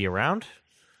he around?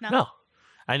 No.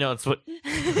 I know it's what.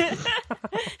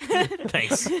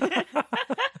 Thanks.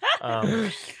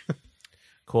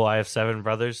 Cool. I have 7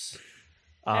 brothers.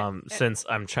 Since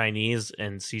I'm Chinese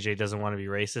and CJ doesn't want to be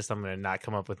racist, I'm going to not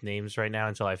come up with names right now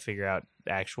until I figure out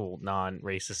actual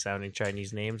non-racist sounding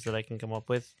Chinese names that I can come up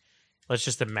with. Let's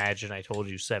just imagine I told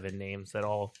you 7 names that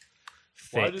all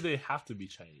fit. Why do they have to be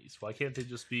Chinese? Why can't they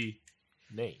just be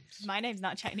names? My name's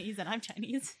not Chinese and I'm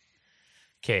Chinese.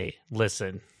 Okay,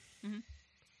 listen. Mhm.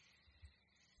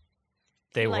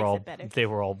 They He were likes all it better. they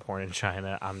were all born in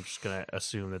China. I'm just gonna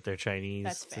assume that they're Chinese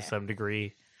That's to fair. some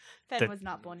degree. Ben That- was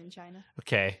not born in China.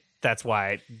 Okay, that's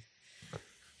why.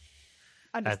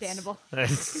 Understandable.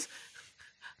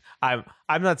 I'm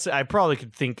not. I probably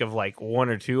could think of like 1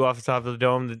 or 2 off the top of the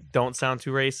dome that don't sound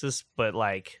too racist, but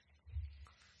like,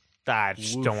 I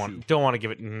just don't want to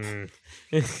give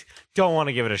it. Don't want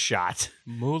to give it a shot.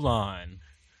 Mulan.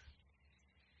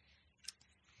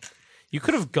 You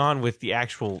could have gone with the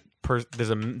actual.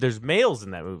 There's males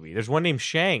in that movie. There's one named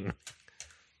Shang.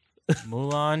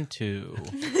 Mulan 2.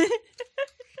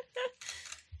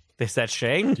 Is that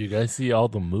Shang? Do you guys see all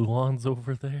the Mulans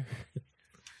over there?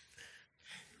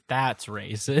 That's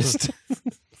racist.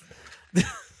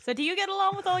 So do you get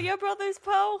along with all your brothers,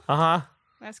 Poe? Uh huh.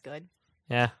 That's good.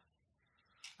 Yeah.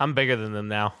 I'm bigger than them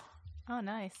now. Oh,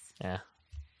 nice. Yeah.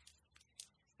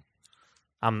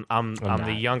 I'm the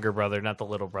not. younger brother, not the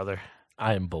little brother.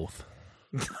 I am both.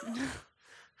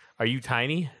 Are you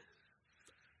tiny?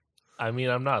 I mean,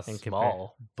 I'm not In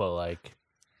small, but like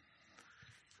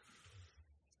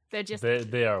They're just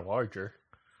they are larger.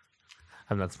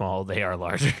 I'm not small. They are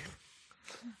larger.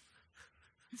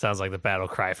 Sounds like the battle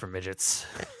cry for midgets.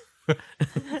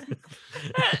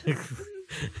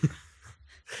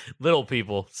 Little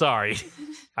people. Sorry.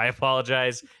 I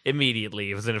apologize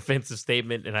immediately. It was an offensive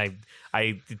statement, and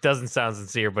it doesn't sound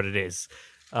sincere, but it is.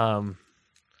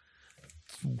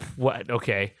 What?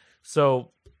 Okay.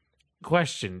 So,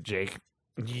 question, Jake.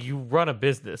 You run a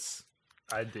business.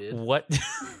 I did. What?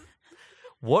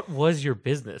 What was your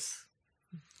business?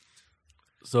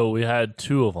 So we had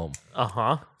two of them: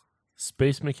 Uh-huh.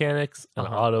 space mechanics and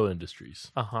Uh-huh. auto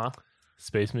industries. Uh-huh.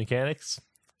 Space mechanics,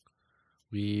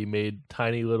 we made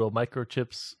tiny little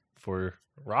microchips for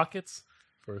rockets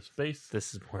for space.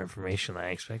 This is more information than I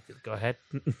expected. Go ahead.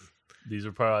 These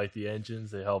are probably like the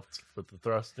engines. They helped with the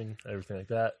thrusting, everything like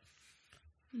that.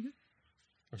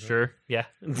 Sure. Yeah.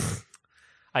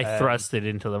 I Um, thrust it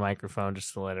into the microphone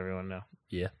just to let everyone know.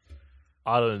 Yeah.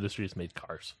 Auto industries made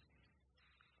cars.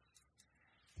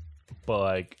 But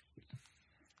like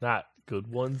not good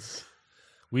ones.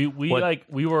 We What-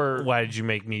 we were Why did you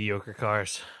make mediocre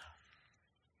cars?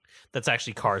 That's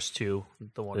actually Cars 2,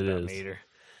 the one It about is. Mater.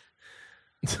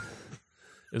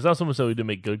 it's not so much that we didn't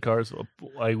make good cars.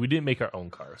 Like we didn't make our own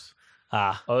cars.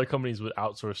 Ah, Other companies would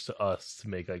outsource to us to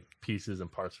make like pieces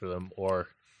and parts for them or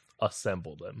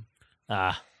assemble them.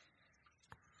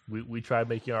 We tried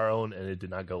making our own and it did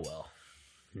not go well.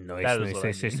 nice. That is nice, what I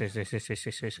nice, mean. nice, nice, nice,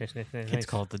 nice, nice, nice, nice, nice, It's nice.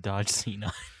 called the Dodge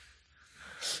C9.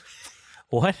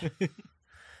 What?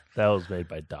 That was made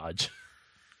by Dodge.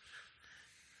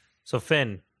 So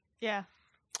Finn, Yeah.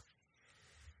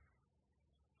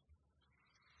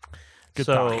 Good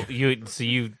so talk. you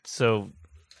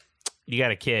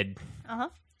got a kid. Uh-huh.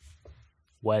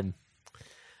 When?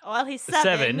 Well, he's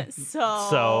 7, so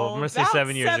I'm gonna say about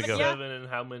 7 years ago. Yeah. 7 and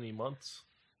how many months?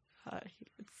 Let's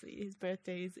see. His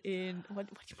birthday's in what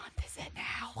month is it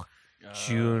now?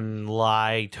 June,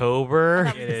 October.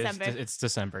 That was It is. December. It's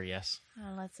December. Yes.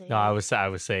 Let's see. No, I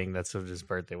was saying that's what his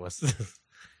birthday was.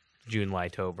 June,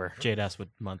 October. Jade asked what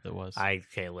month it was. I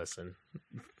can't listen.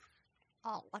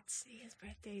 Oh, let's see. His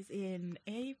birthday's in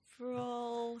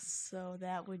April, so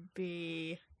that would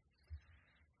be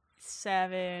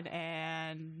 7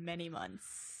 and many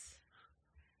months.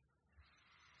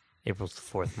 April's the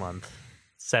 4th month.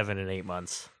 7 and 8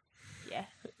 months. Yeah.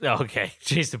 Okay,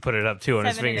 Jason put it up too on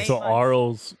his 7 and fingers. 8 So months.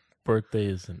 Arl's birthday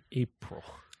is in April.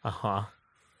 Uh-huh.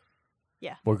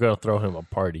 We're gonna throw him a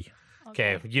party.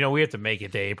 Okay, we have to make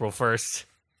it to April 1st.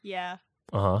 Yeah.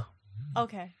 Uh-huh.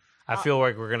 Okay. I feel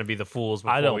like we're gonna be the fools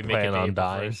before I don't we make it plan to on April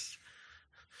dying. 1st.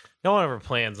 No one ever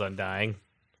plans on dying.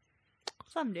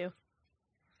 Some do.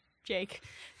 Jake,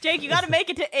 you got to make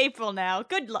it to April now.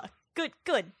 Good luck. Good.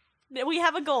 We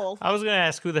have a goal. I was gonna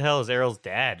ask who the hell is Errol's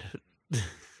dad.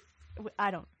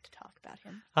 I don't talk about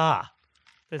him.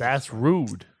 That's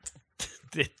rude.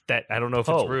 that. I don't know if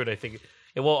it's Oh. rude. I think.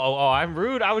 I'm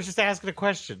rude. I was just asking a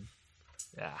question.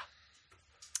 Yeah.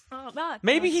 Oh, not.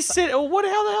 Maybe he's sitting. Oh, what the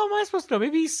hell am I supposed to know?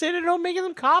 Maybe he's sitting at home making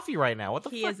them coffee right now. What the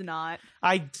He fuck? is not.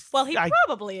 Well, He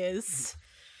probably is.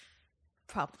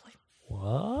 Probably.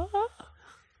 What?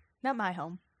 Not my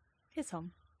home. His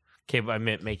home. Okay, but I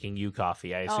meant making you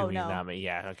coffee. I assume Oh, he's no. not making.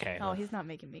 Yeah. Okay. No, he's not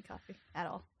making me coffee at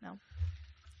all. No.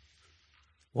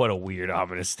 What a weird,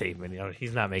 ominous statement.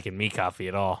 He's not making me coffee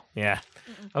at all. Yeah.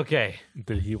 Okay.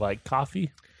 Did he like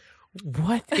coffee?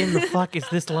 What in the fuck is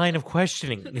this line of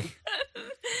questioning?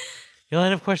 The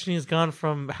line of questioning has gone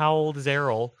from how old is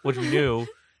Errol, which we knew,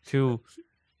 to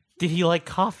did he like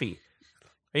coffee?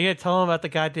 Are you gonna tell him about the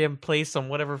goddamn place on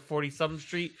whatever 40-something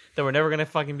street that we're never gonna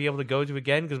fucking be able to go to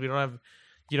again because we don't have,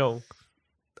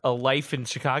 a life in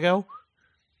Chicago?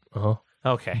 Uh-huh.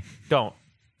 Okay, don't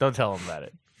tell him about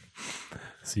it.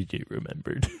 CJ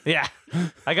remembered. Yeah,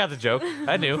 I got the joke.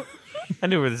 I knew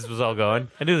where this was all going.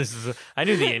 I knew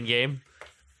the end game.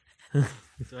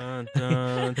 Dun,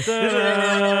 dun,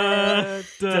 dun,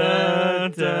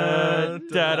 dun, dun,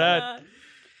 dun.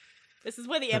 This is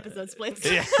where the episode splits.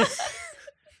 Yeah.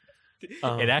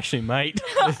 It actually might.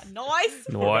 Nice. Nice,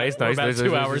 We're nice, about nice, 2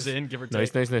 nice, hours nice. in, give or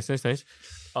take. Nice.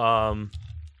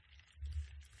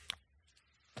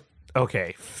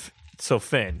 Okay. So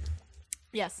Finn.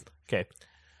 Yes. Okay.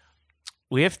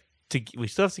 We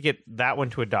still have to get that one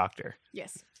to a doctor.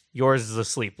 Yes. Yours is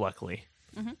asleep, luckily.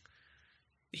 Mhm.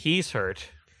 He's hurt.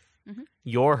 Mhm.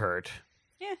 You're hurt.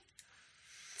 Yeah.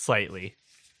 Slightly.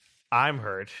 I'm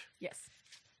hurt. Yes.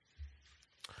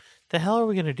 The hell are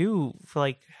we gonna do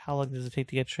for how long does it take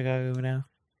to get to Chicago now?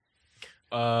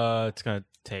 It's gonna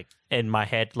take In my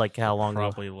head, how long?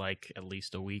 probably at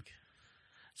least a week.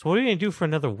 So what are we gonna do for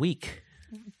another week?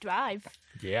 Drive.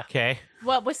 Yeah. Okay.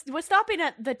 Well, we're stopping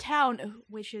at the town,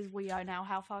 which is we are now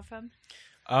how far from?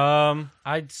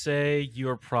 I'd say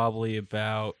you're probably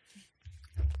about.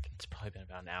 It's probably been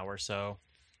about an hour or so,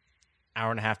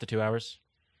 hour and a half to 2 hours,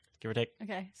 give or take.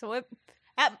 Okay, so we're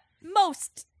at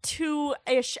most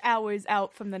 2-ish hours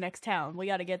out from the next town. We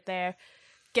got to get there,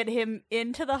 get him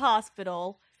into the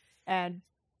hospital, and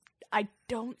I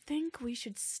don't think we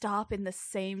should stop in the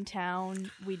same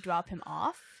town we drop him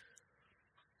off.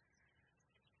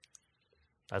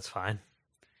 That's fine.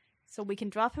 So we can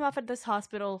drop him off at this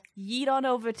hospital, yeet on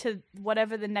over to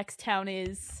whatever the next town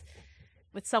is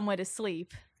with somewhere to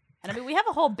sleep. And I mean, we have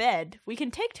a whole bed. We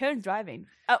can take turns driving.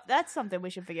 Oh, that's something we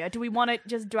should figure out. Do we want to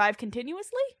just drive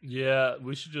continuously? Yeah,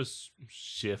 we should just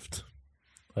shift.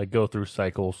 Like, go through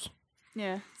cycles.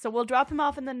 Yeah. So we'll drop him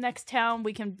off in the next town.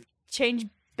 We can change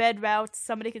bed routes.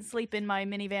 Somebody can sleep in my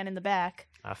minivan in the back.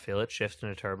 I feel it shifting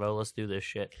a turbo. Let's do this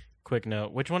shit. Quick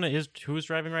note: who's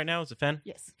driving right now? Is it Fen?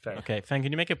 Yes. Fair. Okay, Fen,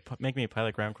 can you make me a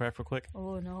pilot ground craft real quick?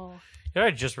 Oh, no. You know what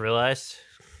I just realized?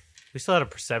 We still had a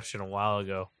perception a while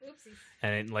ago. Oopsie.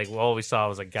 And all we saw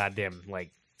was a goddamn,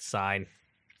 sign.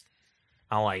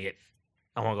 I don't like it.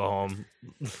 I want to go home.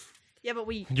 Yeah, but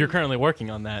we... You're currently working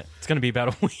on that. It's going to be about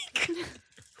a week.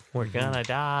 We're gonna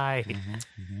die.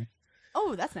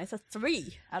 Oh, that's nice. That's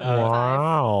 3 out of 5.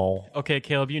 Wow. Okay,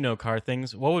 Caleb, you know car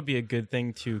things. What would be a good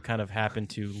thing to kind of happen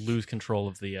to lose control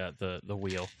of the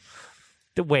wheel?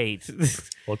 Wait.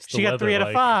 What's the She got weather 3 out of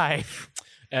like? 5.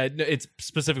 No, it's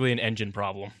specifically an engine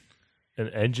problem, An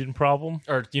engine problem?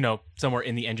 or somewhere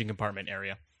in the engine compartment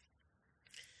area.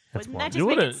 Wouldn't that You just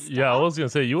make it wouldn't. Yeah, I stop? was gonna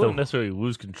say you wouldn't necessarily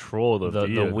lose control of the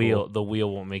vehicle. The wheel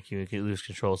won't make you lose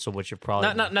control. So what you're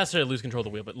probably Not necessarily lose control of the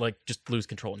wheel, but just lose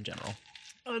control in general.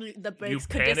 The You brakes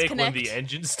could panic disconnect. when the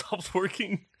engine stops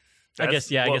working. I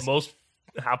guess, yeah, I What guess- most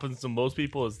happens to most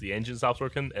people is the engine stops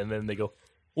working, and then they go,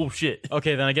 "Oh shit!"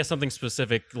 Okay, then I guess something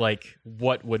specific like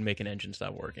what would make an engine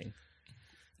stop working?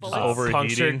 Bullets. Overheating.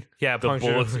 punctured. Yeah, The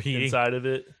punctured bullets overheating. inside of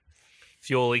it.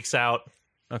 Fuel leaks out.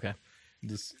 Okay.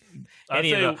 Just, I'd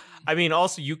Any say, of the, I mean,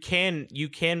 also you can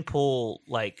pull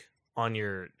on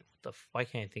your why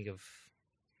can't I think of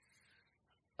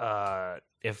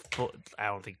if I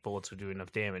don't think bullets would do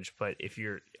enough damage, but if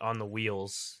you're on the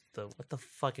wheels, what the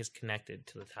fuck is connected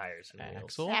to the tires and wheels?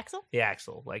 Axle? Axle? The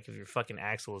axle. Like if your fucking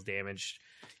axle is damaged,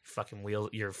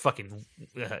 your fucking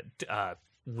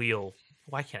wheel.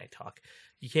 Why can't I talk?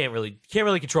 You can't really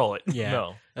control it.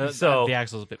 Yeah. no. So- the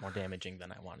axle is a bit more damaging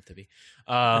than I want it to be.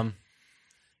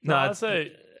 No, I'd it's-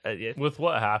 say yeah. with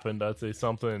what happened, I'd say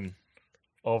something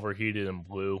overheated and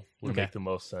blue would Okay. make the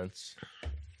most sense.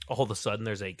 All of a sudden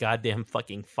there's a goddamn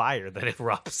fucking fire that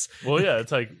erupts. Well, yeah,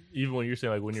 it's like even when you're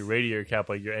saying like when your radiator cap,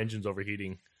 like your engine's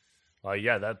overheating,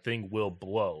 yeah, that thing will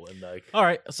blow and like All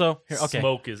right, so here, okay.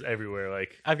 smoke is everywhere.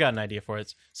 Like I've got an idea for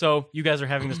it. So you guys are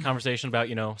having this conversation about,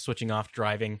 switching off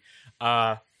driving,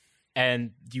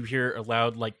 and you hear a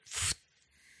loud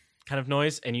kind of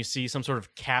noise, and you see some sort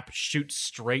of cap shoot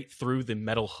straight through the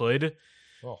metal hood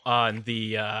on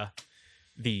the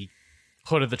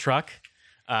hood of the truck.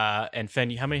 And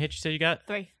Fen, how many hits you say you got?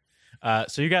 3.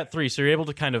 So you got 3. So you're able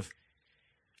to kind of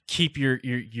keep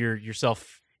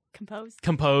yourself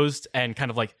composed and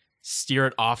kind of steer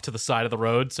it off to the side of the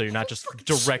road, so you're not just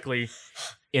directly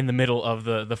in the middle of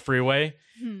the freeway.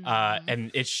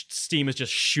 And steam is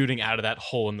just shooting out of that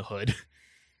hole in the hood.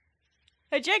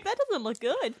 Hey, Jake, that doesn't look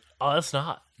good. oh, that's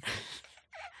not.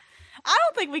 I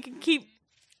don't think we can keep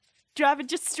driving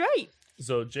just straight.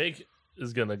 So Jake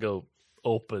is gonna go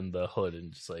open the hood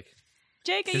and just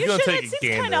Jake, are He's you gonna sure take that a seems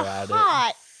gander kind of at it.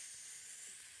 hot?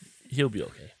 he'll be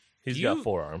okay. He's Do got you-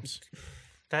 4 arms.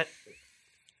 That.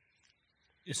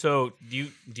 So do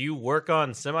you work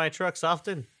on semi trucks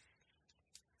often?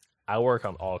 I work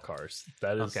on all cars.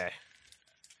 That is Okay.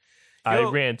 I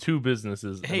Yo- ran 2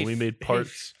 businesses Hey, and we made hey,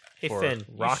 parts Hey for Finn,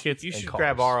 rockets. you and should cars.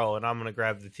 grab Aro, and I'm gonna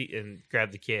grab the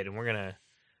kid, and we're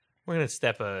gonna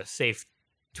step a safe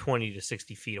 20 to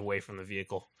 60 feet away from the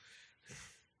vehicle.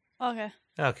 Okay.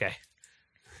 Okay.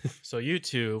 So you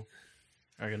two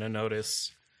are gonna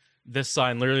notice this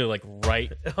sign literally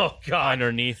right Oh God.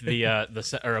 underneath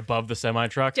or above the semi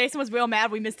truck. Jason was real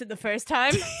mad we missed it the first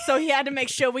time, so he had to make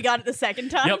sure we got it the second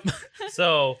time. Yep.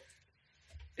 So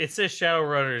it says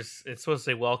Shadowrunners. It's supposed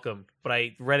to say welcome, but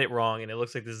I read it wrong, and it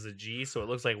looks like this is a G, so it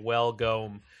looks like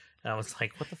Welgome. And I was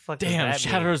like, what the fuck? Damn, does that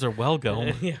mean? shadows are well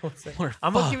going. Yeah, what's that? We're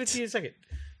I'm gonna give it fucked. to you in a second.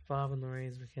 Bob and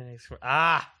Lorraine's mechanics.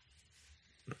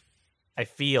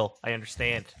 I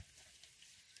understand.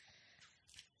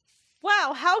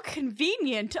 Wow, how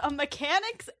convenient. A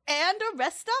mechanics and a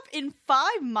rest stop in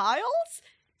 5 miles?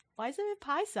 Why is there a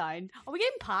pie sign? Are we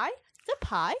getting pie? Is there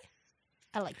pie?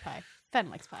 I like pie. Fen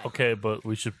likes pie. Okay, but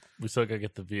we still gotta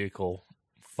get the vehicle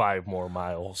 5 more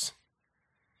miles.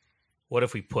 What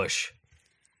if we push?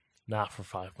 Not for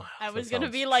 5 miles. I was That gonna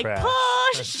sounds be like, trash.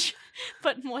 push!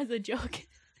 But more as a joke.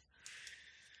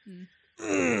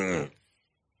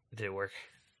 Did it work?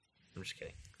 I'm just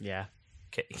kidding. Yeah.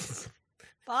 Okay.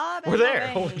 Bob We're and there.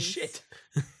 Holy Lorraine's. shit.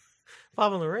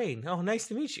 Bob and Lorraine. Oh, nice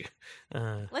to meet you.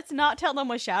 Let's not tell them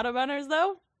we're Shadowrunners,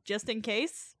 though, just in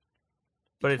case.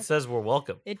 But it says we're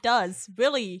welcome. It does.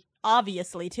 Really,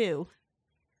 obviously, too.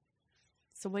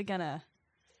 So we're gonna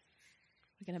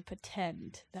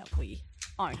pretend that we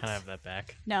aren't. Can I have that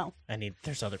back? No.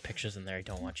 There's other pictures in there I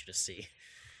don't want you to see.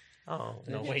 Oh,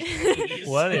 no, wait.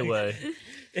 Well, anyway,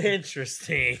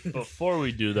 Interesting. before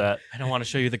we do that, I don't want to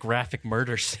show you the graphic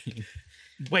murder scene.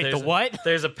 Wait, There's the what?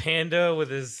 There's a panda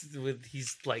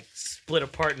he's like split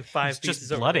apart in 5 It's pieces.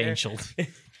 just over Blood there. Angel.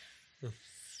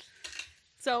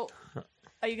 So,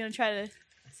 are you gonna try to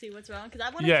see what's wrong? Because I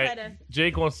want to yeah, try to.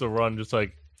 Jake wants to run just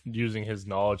like using his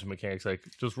knowledge of mechanics, like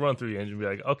just run through the engine and be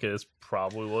like, okay, that's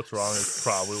probably what's wrong. It's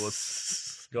probably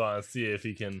what's go on and see if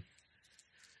he can.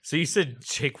 So you said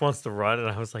Jake wants to run, and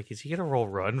I was like, is he gonna roll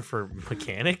run for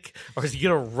mechanic, or is he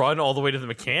gonna run all the way to the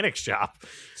mechanic shop?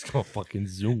 He's gonna fucking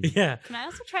zoom. Yeah. Can I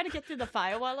also try to get through the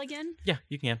firewall again? Yeah,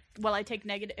 you can. While I take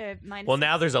negative minus. Well,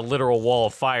 now there's a literal wall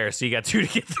of fire, so you got 2 to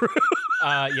get through.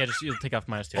 Yeah, just you'll take off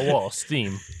 -2. A wall of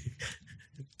steam.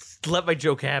 Let my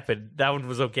joke happen. That one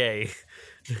was okay.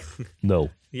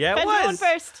 No. Yeah, it Ben's going was.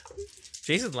 first.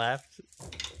 Jason laughed.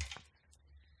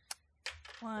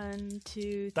 1,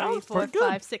 2, That 3, was 4, pretty good.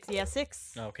 5, 6. Yeah,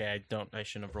 6. Okay, I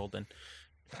shouldn't have rolled then.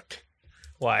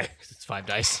 Why? 'Cause it's 5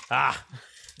 dice. Ah,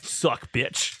 suck,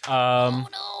 bitch. Oh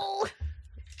no!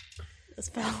 This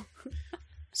fell.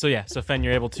 So yeah, so Fen,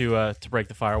 you're able to break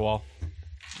the firewall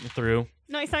through.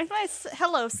 Nice.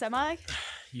 Hello, Semi.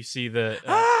 You see the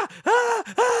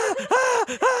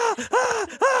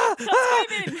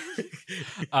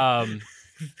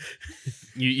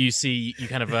you see you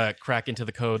kind of crack into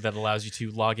the code that allows you to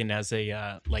log in as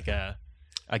a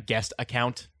guest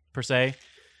account per se.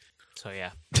 So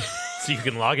yeah, So you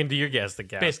can log into your guest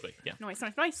account. basically, yeah.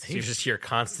 Nice. You just hear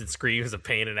constant screams of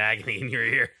pain and agony in your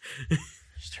ear.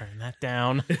 Just turning that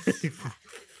down.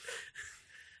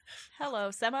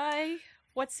 Hello, Semi.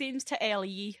 What seems to ail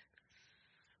ye?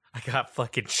 I got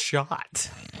fucking shot.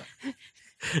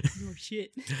 Oh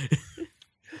shit.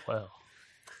 Well.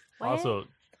 What? Also,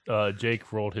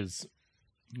 Jake rolled his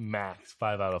max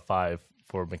 5 out of 5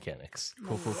 for mechanics.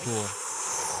 Cool.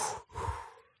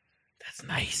 That's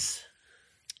nice.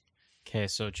 Okay,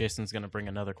 so Jason's gonna bring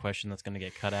another question that's gonna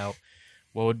get cut out.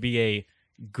 What would be a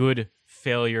good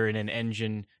failure in an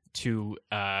engine to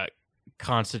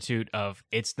constitute of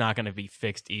it's not gonna be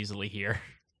fixed easily here?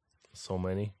 So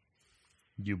many.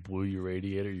 You blew your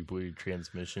radiator. You blew your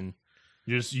transmission.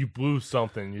 You blew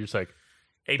something. You're just like,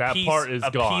 that part is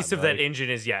a gone, piece of like- that engine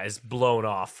is blown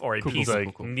off, or a Cool, piece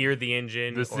cool, cool. near the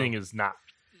engine. this or thing is not.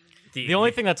 The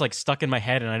only thing that's like stuck in my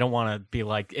head, and I don't want to be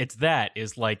like it's that,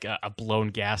 is like a blown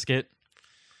gasket.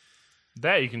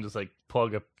 That you can just like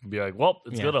plug up and be like, well,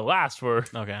 it's Yeah. gonna last for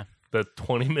Okay. the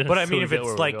 20 minutes. But I till mean, we if get it's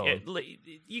where we're like, going.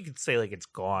 you could say like it's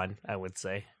gone. I would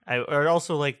say, or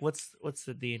also like, what's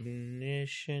the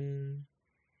ignition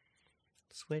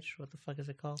switch? What the fuck is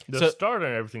it called? the so- starter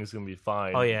and everything is gonna be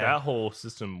fine. Oh, yeah. that whole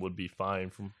system would be fine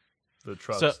from the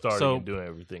truck So- starting so- and doing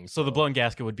everything. So the blown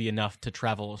gasket would be enough to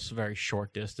travel a very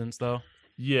short distance, though.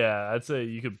 Yeah, I'd say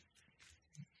you could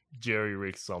jerry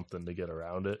rig something to get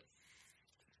around it.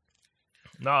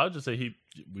 No, I'd just say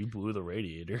we blew the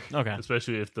radiator. Okay.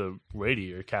 Especially if the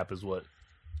radiator cap is what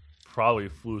probably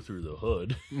flew through the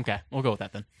hood. Okay, we'll go with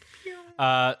that then.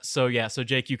 So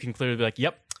Jake, you can clearly be like,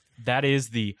 "Yep, that is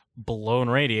the blown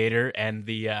radiator," and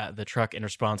the truck in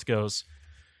response goes,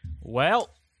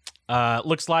 "Well,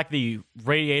 looks like the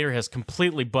radiator has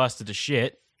completely busted to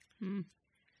shit.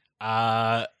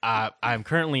 I'm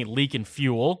currently leaking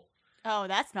fuel. Oh,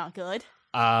 that's not good.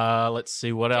 Let's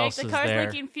see what Jake, else the is car's there.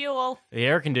 leaking fuel. The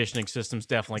air conditioning system's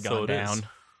definitely So gone it is.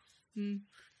 down,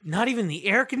 Not even the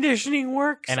air conditioning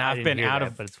works. and I I've didn't been hear out that,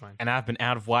 of but it's fine. and I've been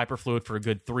out of wiper fluid for a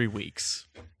good 3 weeks.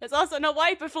 There's also no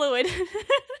wiper fluid.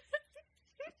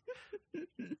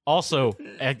 Also,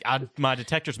 my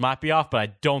detectors might be off, but I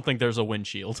don't think there's a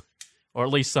windshield, or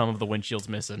at least some of the windshield's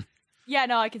missing. Yeah,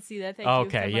 no, I can see that. Thank you.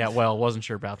 Okay, so yeah, much. well, wasn't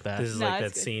sure about that. This is No, like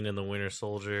it's that good. scene in The Winter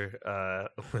Soldier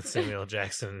with Samuel L.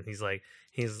 Jackson.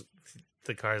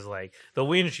 The car's like, the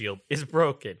windshield is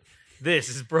broken. This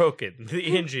is broken.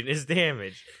 The engine is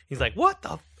damaged. He's like, what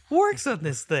the works on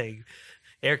this thing?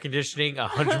 Air conditioning,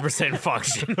 100%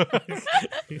 function.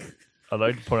 I'd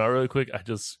like to point out really quick, I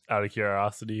just, out of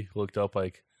curiosity, looked up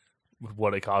like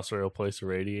what it costs to replace a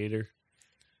radiator.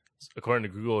 According to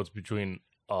Google, it's between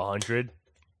 $100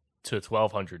 to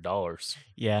 $1,200.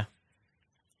 Yeah,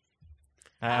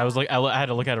 I was like, I had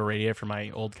to look at a radiator for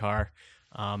my old car,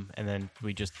 and then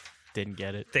we just didn't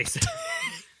get it. They said,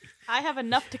 I have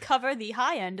enough to cover the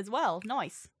high end as well.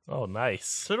 Nice. Oh, nice.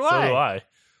 So do I.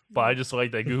 But I just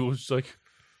like that Google's just like,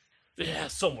 yeah,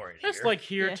 somewhere in That's here. like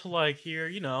here Yeah. to like here,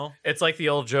 you know. It's like the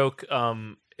old joke.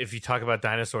 if you talk about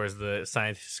dinosaurs, the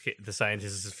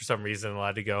scientists for some reason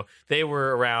allowed to go. They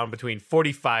were around between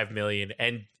 45 million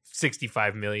and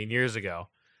 65 million years ago.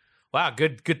 Wow,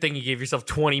 good thing you gave yourself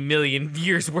 20 million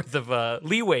years worth of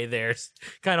leeway there. It's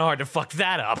kind of hard to fuck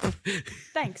that up.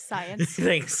 Thanks, science.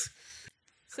 Thanks.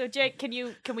 So, Jake,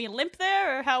 can we limp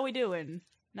there, or how we doing?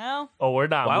 No? Oh, we're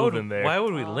not moving there. Why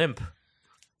would we limp?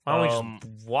 Why don't we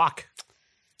just walk?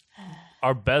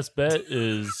 Our best bet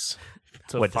is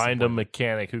to What find a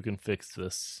mechanic who can fix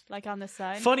this. Like on the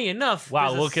side? Funny enough. Wow,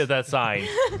 there's a look at that sign.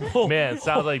 Man,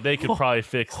 sounds like they could probably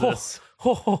fix this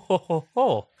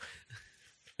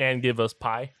and give us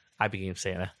pie. I became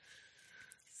Santa.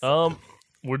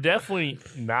 We're definitely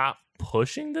not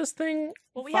pushing this thing.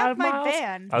 Well, we 5 have my miles?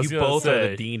 van. I was You gonna both say, are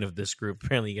the dean of this group.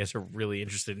 Apparently, you guys are really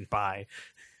interested in pie.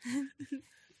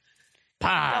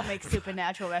 Don't make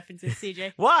supernatural references, CJ.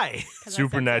 'cause Why? I said so.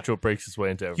 Supernatural breaks its way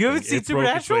into everything. You haven't seen it broke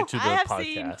its way Supernatural? to the I have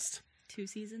podcast. 2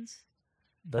 seasons.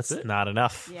 That's it. Not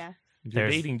enough. Yeah. You're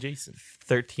There's- dating Jason.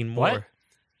 13 more. What?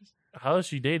 How is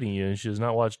she dating you and she has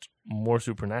not watched more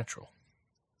Supernatural?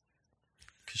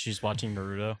 Because she's watching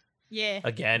Naruto. Yeah.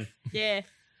 Again. Yeah.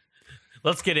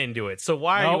 Let's get into it. So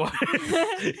why are you...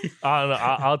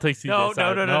 I'll take CJ's No,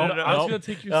 side. no. I was going to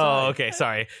take your Oh, side. okay.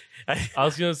 Sorry. I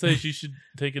was going to say she should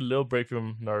take a little break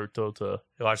from Naruto to Watch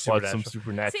watch Supernatural. some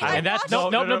Supernatural. See, I And that's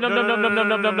watched-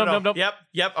 no.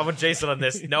 Yep. I'm with Jason on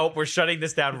this. Nope, we're shutting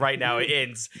this down right now. It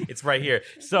ends. It's right here.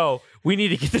 So we need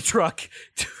to get the truck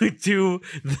to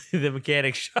the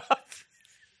mechanic shop.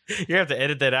 You have to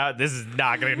edit that out. This is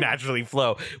not going to naturally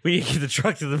flow. We need to get the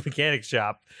truck to the mechanic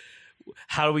shop.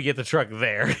 How do we get the truck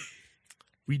there?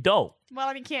 We don't. Well,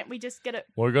 I mean, can't we just get a...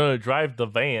 We're going to drive the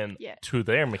van Yeah. to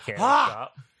their mechanic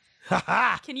Ah!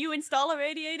 shop. Can you install a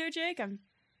radiator, Jake?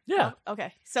 Yeah.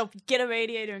 Okay. So get a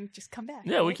radiator and just come back.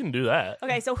 Yeah, we right? can do that.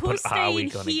 Okay, so who's But are we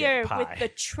staying gonna here get with pie? the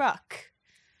truck?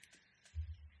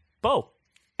 Bo.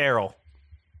 Errol.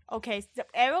 Okay, so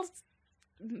Errol's...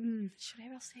 should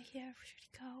Errol stay here? Or should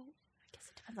he go? I guess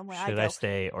it depends on where Should I I go.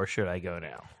 stay or should I go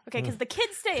now? Okay, because the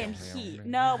kids stay in here.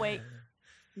 No, wait.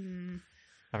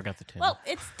 I forgot the tin. Well,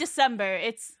 it's December.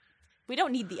 We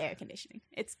don't need the air conditioning.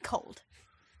 It's cold.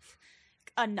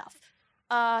 Enough.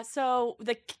 So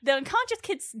the unconscious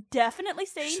kid's definitely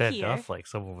staying Said here. enough like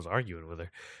someone was arguing with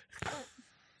her.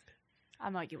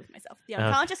 I'm arguing with myself. The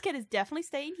unconscious kid is definitely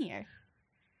staying here.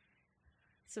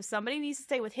 So somebody needs to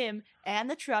stay with him and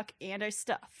the truck and our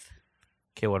stuff.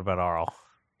 Okay, what about Arl?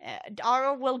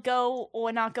 Dara will go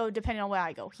or not go depending on where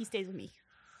I go. He stays with me.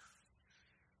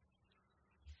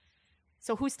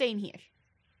 So who's staying here?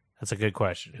 That's a good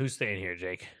question. Who's staying here,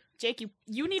 Jake? Jake,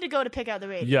 you need to go to pick out the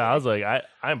radio. Yeah, I was like,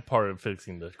 I'm part of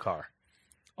fixing the car.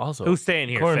 Also, Who's staying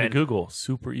here, according Finn? to Google,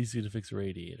 super easy to fix a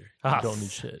radiator. You Ah, don't need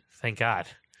shit. Thank God.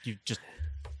 you just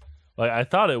Like, I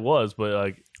thought it was, but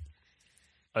like,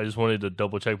 I just wanted to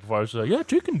double check before I was like, yeah,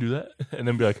 Jake can do that. And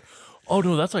then be like, oh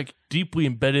no, that's like deeply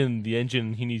embedded in the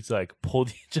engine. He needs to like pull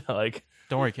the engine out. Like,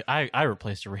 don't worry. I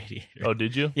replaced a radiator. oh,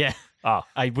 did you? Yeah. Ah,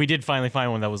 We did finally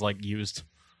find one that was like used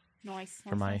Nice.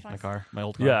 for my car, my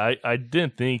old car. yeah, I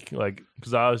didn't think, like,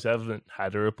 because I always haven't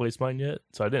had to replace mine yet.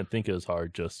 So I didn't think it was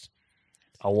hard. Just,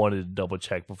 I wanted to double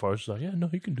check before I was just like, yeah, no,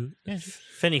 he can do it. Yeah.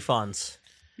 Finny Funds.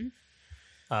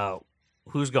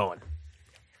 Who's going?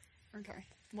 Okay.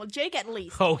 Well, Jake at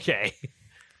least. Okay.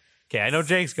 Okay, I know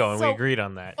Jake's going. We So- agreed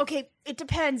on that. Okay, it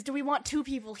depends. Do we want 2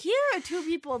 people here or 2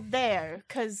 people there?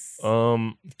 Because...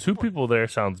 2 people there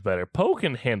sounds better. Poe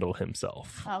can handle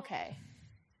himself. Okay.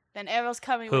 Then Errol's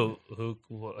coming Who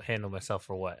will handle myself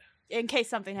for what? in case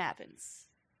something happens.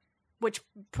 Which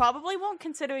probably won't,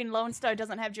 considering Lone Star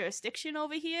doesn't have jurisdiction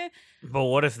over here. But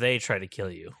what if they try to kill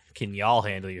you? Can y'all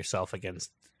handle yourself against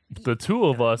The 2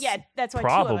 of us, Yeah, that's why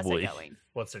probably. 2 of us are going.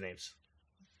 what's their names?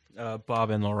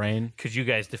 Bob and Lorraine. Could you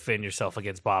guys defend yourself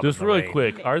against Bob? Just and really Lorraine?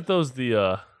 quick, aren't those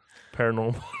the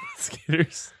paranormal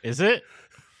skaters? Is it?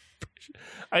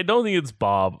 I don't think it's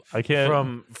Bob. I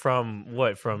can't. From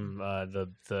what? From the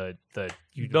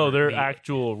No, they're the-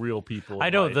 actual real people. I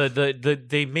know like- the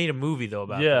they made a movie though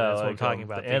about yeah, that. That's like, what I'm talking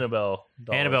about. the Annabelle.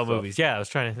 doll Annabelle stuff. movies. Yeah, I was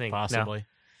trying to think. No. Possibly.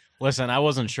 Listen, I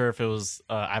wasn't sure if it was.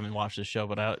 I haven't watched the show,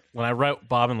 but when I wrote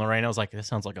Bob and Lorraine, I was like, "This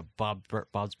sounds like a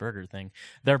Bob's Burger thing."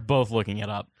 They're both looking it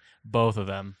up, both of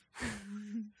them.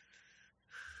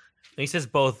 He says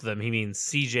both of them. He means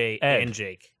CJ Ed. and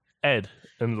Jake. Ed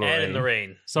and Lorraine. Ed and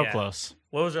Lorraine. So Yeah. close.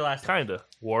 What was their last name? Kinda.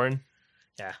 Warren.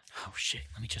 Yeah. Oh shit!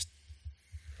 Let me just.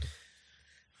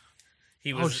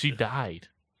 He Oh, was. she died.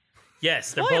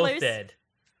 Yes, they're Spoilers. both dead.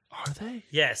 Are they?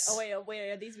 Yes. Oh wait,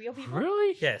 are these real people?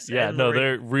 Really? Yes. Yeah, Ed and no, Lorraine.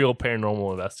 they're real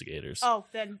paranormal investigators. Oh,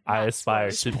 then I not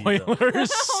aspire spoilers. to be them.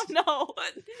 Spoilers. Oh no.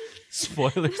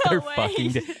 Spoilers. No They're way.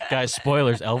 fucking guys.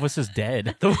 Spoilers. Elvis is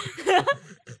dead.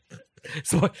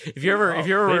 So if you're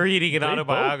ever reading an They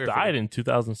autobiography, both died in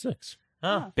 2006.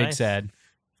 Oh, Big nice. sad.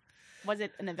 Was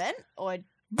it an event or I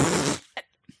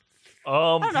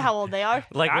Um, don't know how old they are.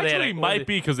 Like when they actually, had a, might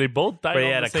be because they both died But they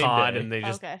on had the a same con day. and they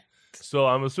just Okay. So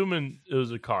I'm assuming it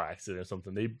was a car accident or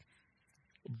something. They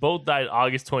both died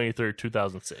August 23rd,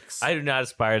 2006. I do not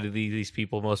aspire to be these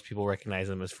people. Most people recognize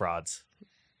them as frauds.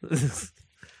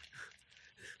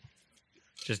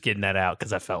 Just getting that out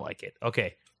because I felt like it.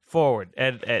 Okay, forward.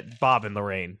 Ed, Bob and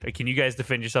Lorraine. Can you guys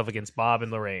defend yourself against Bob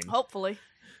and Lorraine? Hopefully.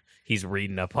 He's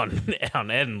reading up on Ed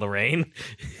and Lorraine.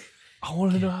 I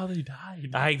want to know how they died.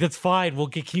 That's fine.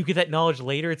 Can you get that knowledge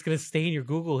later? It's gonna stay in your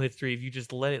Google history if you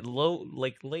just let it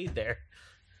lay there.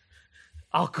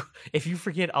 If you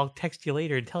forget, I'll text you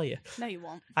later and tell you. No, you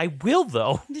won't. I will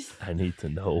though. I need to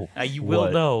know. You will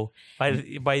what know by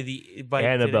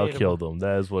Annabelle today. killed them.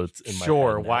 That is what's in my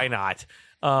Sure, head now. why not?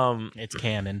 It's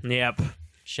canon. Yep.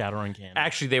 Shadowrun canon.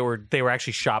 Actually, they were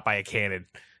actually shot by a cannon.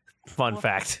 Fun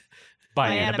fact. By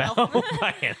By Annabelle. Annabelle.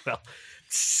 By Annabelle.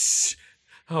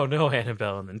 Oh no,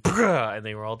 Annabelle, and then and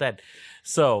they were all dead.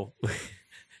 So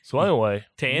So anyway,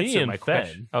 to me answer and my Fen,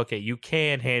 question, okay, you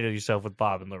can handle yourself with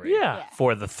Bob and Lorraine. Yeah.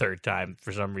 For the third time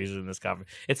for some reason in this conference.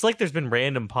 It's like there's been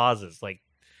random pauses, like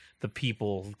the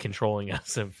people controlling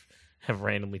us have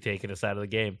randomly taken us out of the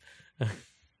game.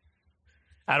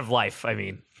 Out of life, I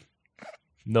mean.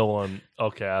 no one.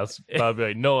 Okay, I was probably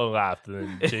like, no one laughed,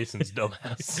 and then Jason's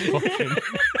dumbass. fucking-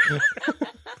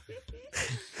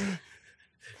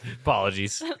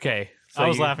 Apologies. Okay. So I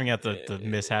was you- laughing at the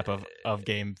mishap of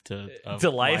game to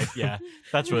life? Yeah,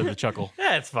 that's really the chuckle.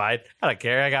 Yeah, it's fine. I don't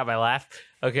care. I got my laugh.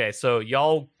 Okay, so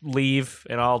y'all leave,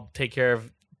 and I'll take care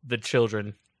of the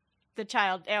children. The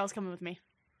child. Errol's coming with me.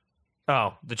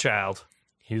 Oh, the child.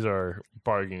 He's our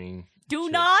bargaining. Do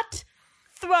chip. not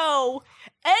throw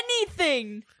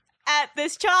anything at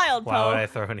this child, Why would Poe. I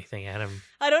throw anything at him?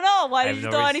 I don't know. Why I did have you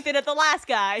no throw reason- anything at the last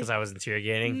guy? Because I was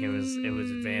interrogating. It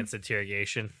was advanced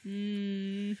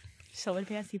interrogation. So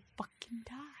advanced, he fucking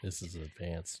died. This is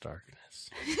advanced darkness.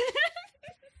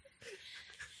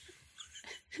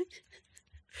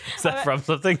 Is that from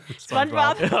something?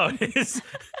 SpongeBob. Oh, it is.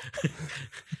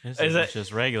 This Is isn't it-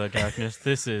 just regular darkness.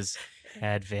 This is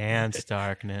advanced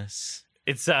darkness.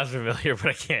 It sounds familiar, but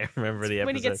I can't remember the episode.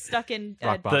 When he gets stuck in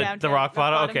Rock bottom. the downtown rock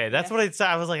bottom. Okay, that's yeah. what it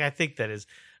sounded. I was like, I think that is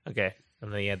okay.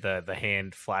 And then he had the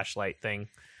hand flashlight thing.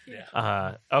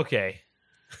 Yeah. Okay.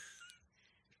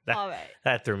 All right.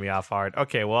 That threw me off hard.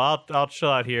 Okay, well, I'll chill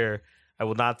out here. I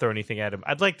will not throw anything at him.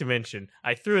 I'd like to mention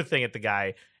I threw a thing at the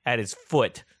guy at his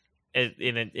foot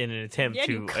in an attempt Yeah,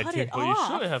 to. you cut it Well, you off.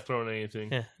 shouldn't have thrown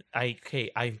anything. Yeah,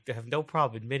 I have no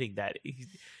problem admitting that.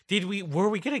 Were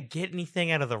we gonna get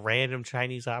anything out of the random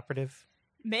Chinese operative?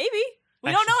 Maybe.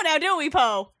 We don't know now, do we,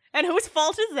 Poe? And whose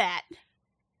fault is that?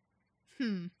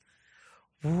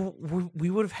 We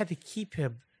would have had to keep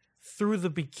him through the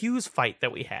BQ's fight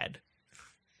that we had.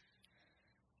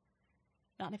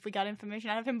 Not if we got information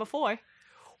out of him before.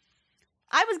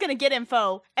 I was gonna get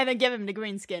info and then give him the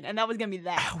green skin, and that was gonna be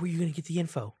that. How were you gonna get the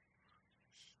info?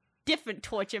 Different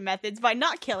torture methods by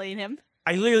not killing him.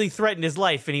 I literally threatened his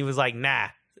life, and he was like, "Nah."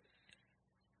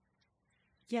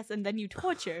 Yes, and then you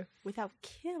torture without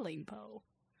killing Poe.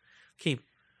 Okay,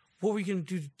 what were you gonna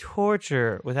do to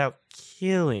torture without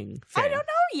killing? I Fang? don't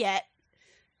know yet.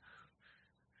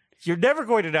 You're never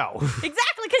going to know. Exactly,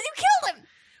 because you killed him!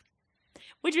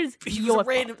 Which is He was your a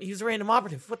random. fault. He was a random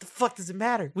operative. What the fuck does it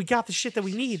matter? We got the shit that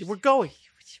we need. We're going.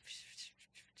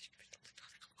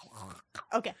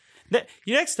 Okay.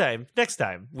 Next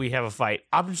time we have a fight,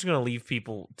 I'm just gonna leave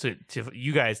people to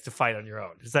you guys to fight on your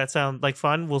own. Does that sound like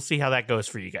fun? We'll see how that goes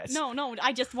for you guys. No,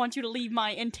 I just want you to leave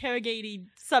my interrogating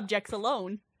subjects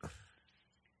alone.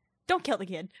 Don't kill the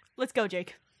kid. Let's go,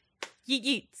 Jake. Yeet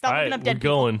yeet. Stop All looking right, up dead we're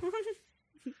going.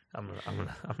 I'm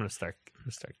gonna start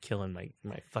killing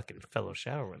my fucking fellow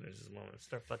Shadowrunners. I'm gonna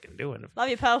start fucking doing it. Love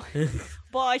you, Poe.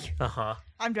 Bye. Uh-huh.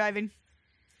 I'm driving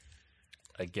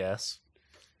I guess.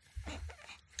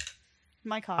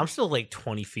 my car. I'm still like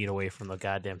 20 feet away from the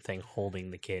goddamn thing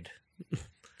holding the kid.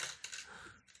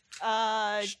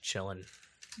 Just chilling.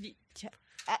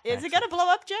 Is it gonna blow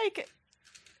up, Jake?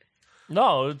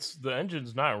 No, it's the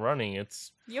engine's not running.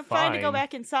 It's. You're trying to go Fine.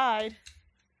 back inside.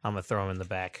 I'm gonna throw him in the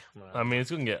back. I mean, it's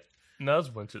gonna get. No,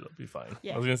 it's winter. It'll be fine.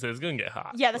 Yeah. I was gonna say it's gonna get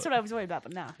hot. Yeah, that's but- what I was worried about,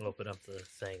 but no. Open up the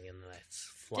thing and then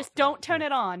it's Just don't turn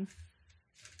it on.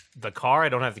 The car. I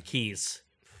don't have the keys.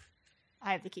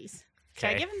 I have the keys. Should I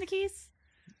Okay. give him the keys?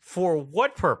 For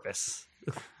what purpose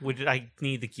would I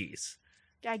need the keys?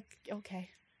 Okay.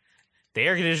 The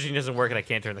air conditioning doesn't work and I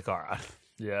can't turn the car on.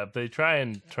 Yeah, if they try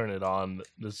and turn it on,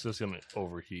 it's just going to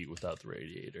overheat without the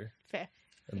radiator. Fair.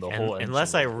 And the And whole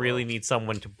unless engine I will really blow. need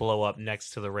someone to blow up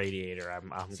next to the radiator, I'm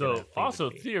gonna So, leave also,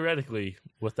 it be. theoretically,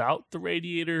 without the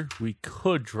radiator, we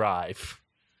could drive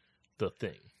the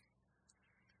thing.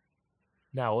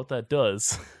 Now, what that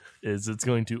does is it's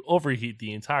going to overheat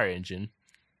the entire engine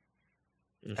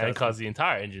and cause the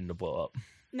entire engine to blow up.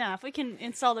 No, if we can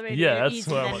install the radiator that's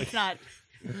easy, what I'm then like. it's not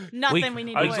nothing we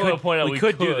need I to just worry want to point out we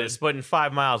could do this, but in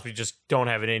 5 miles we just don't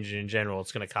have an engine in general.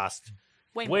 It's going to cost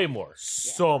way more.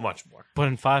 so much more. But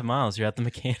in 5 miles, you're at the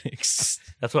mechanics.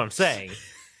 That's what I'm saying.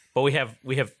 But we have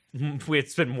to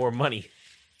spend more money.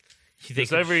 They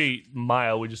Just could- every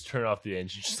mile, we just turn off the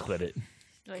engine, just let it.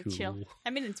 Like Cool. chill. I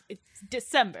mean, it's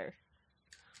December.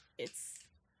 It's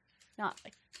not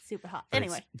like super hot. but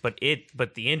Anyway,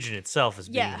 but the engine itself is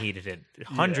being Yeah. heated at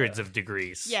hundreds of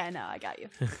degrees. yeah, no, I got you.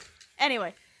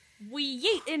 Anyway, we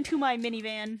yeet into my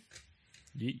minivan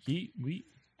We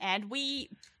and we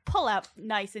pull out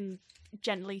nice and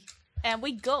gently, and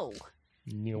we go.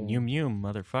 Yum yum,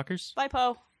 motherfuckers. Bye,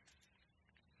 Poe.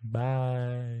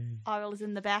 Bye. Arl is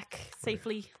in the back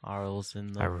safely. Arl's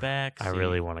in the I back. I seat.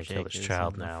 really wanna kill Jake this is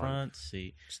child in the now. Front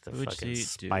seat. Just the Which fucking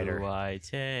seat spider. do I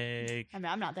take? I mean,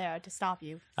 I'm not there to stop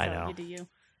you. So I know. You do you.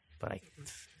 But I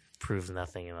prove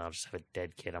nothing, and I'll just have a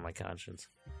dead kid on my conscience.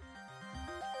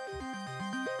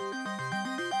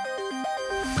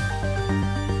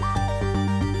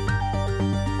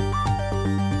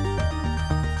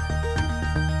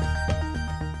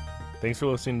 Thanks for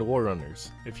listening to War Runners.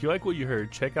 If you like what you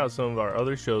heard, check out some of our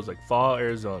other shows like Fallout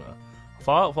Arizona.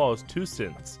 Fallout follows two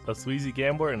synths, a sleazy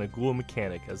gambler and a ghoul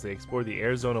mechanic, as they explore the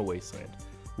Arizona wasteland.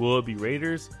 Will it be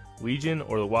raiders, legion,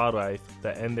 or the wildlife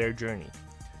that end their journey?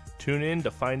 Tune in to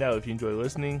find out if you enjoy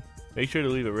listening. Make sure to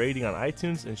leave a rating on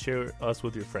iTunes and share us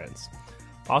with your friends.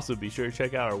 Also, be sure to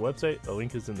check out our website. A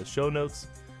link is in the show notes.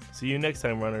 See you next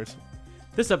time, runners.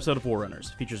 This episode of War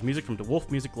Runners features music from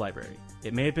DeWolf Music Library.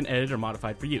 It may have been edited or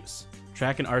modified for use.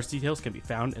 Track and artist details can be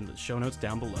found in the show notes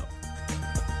down below.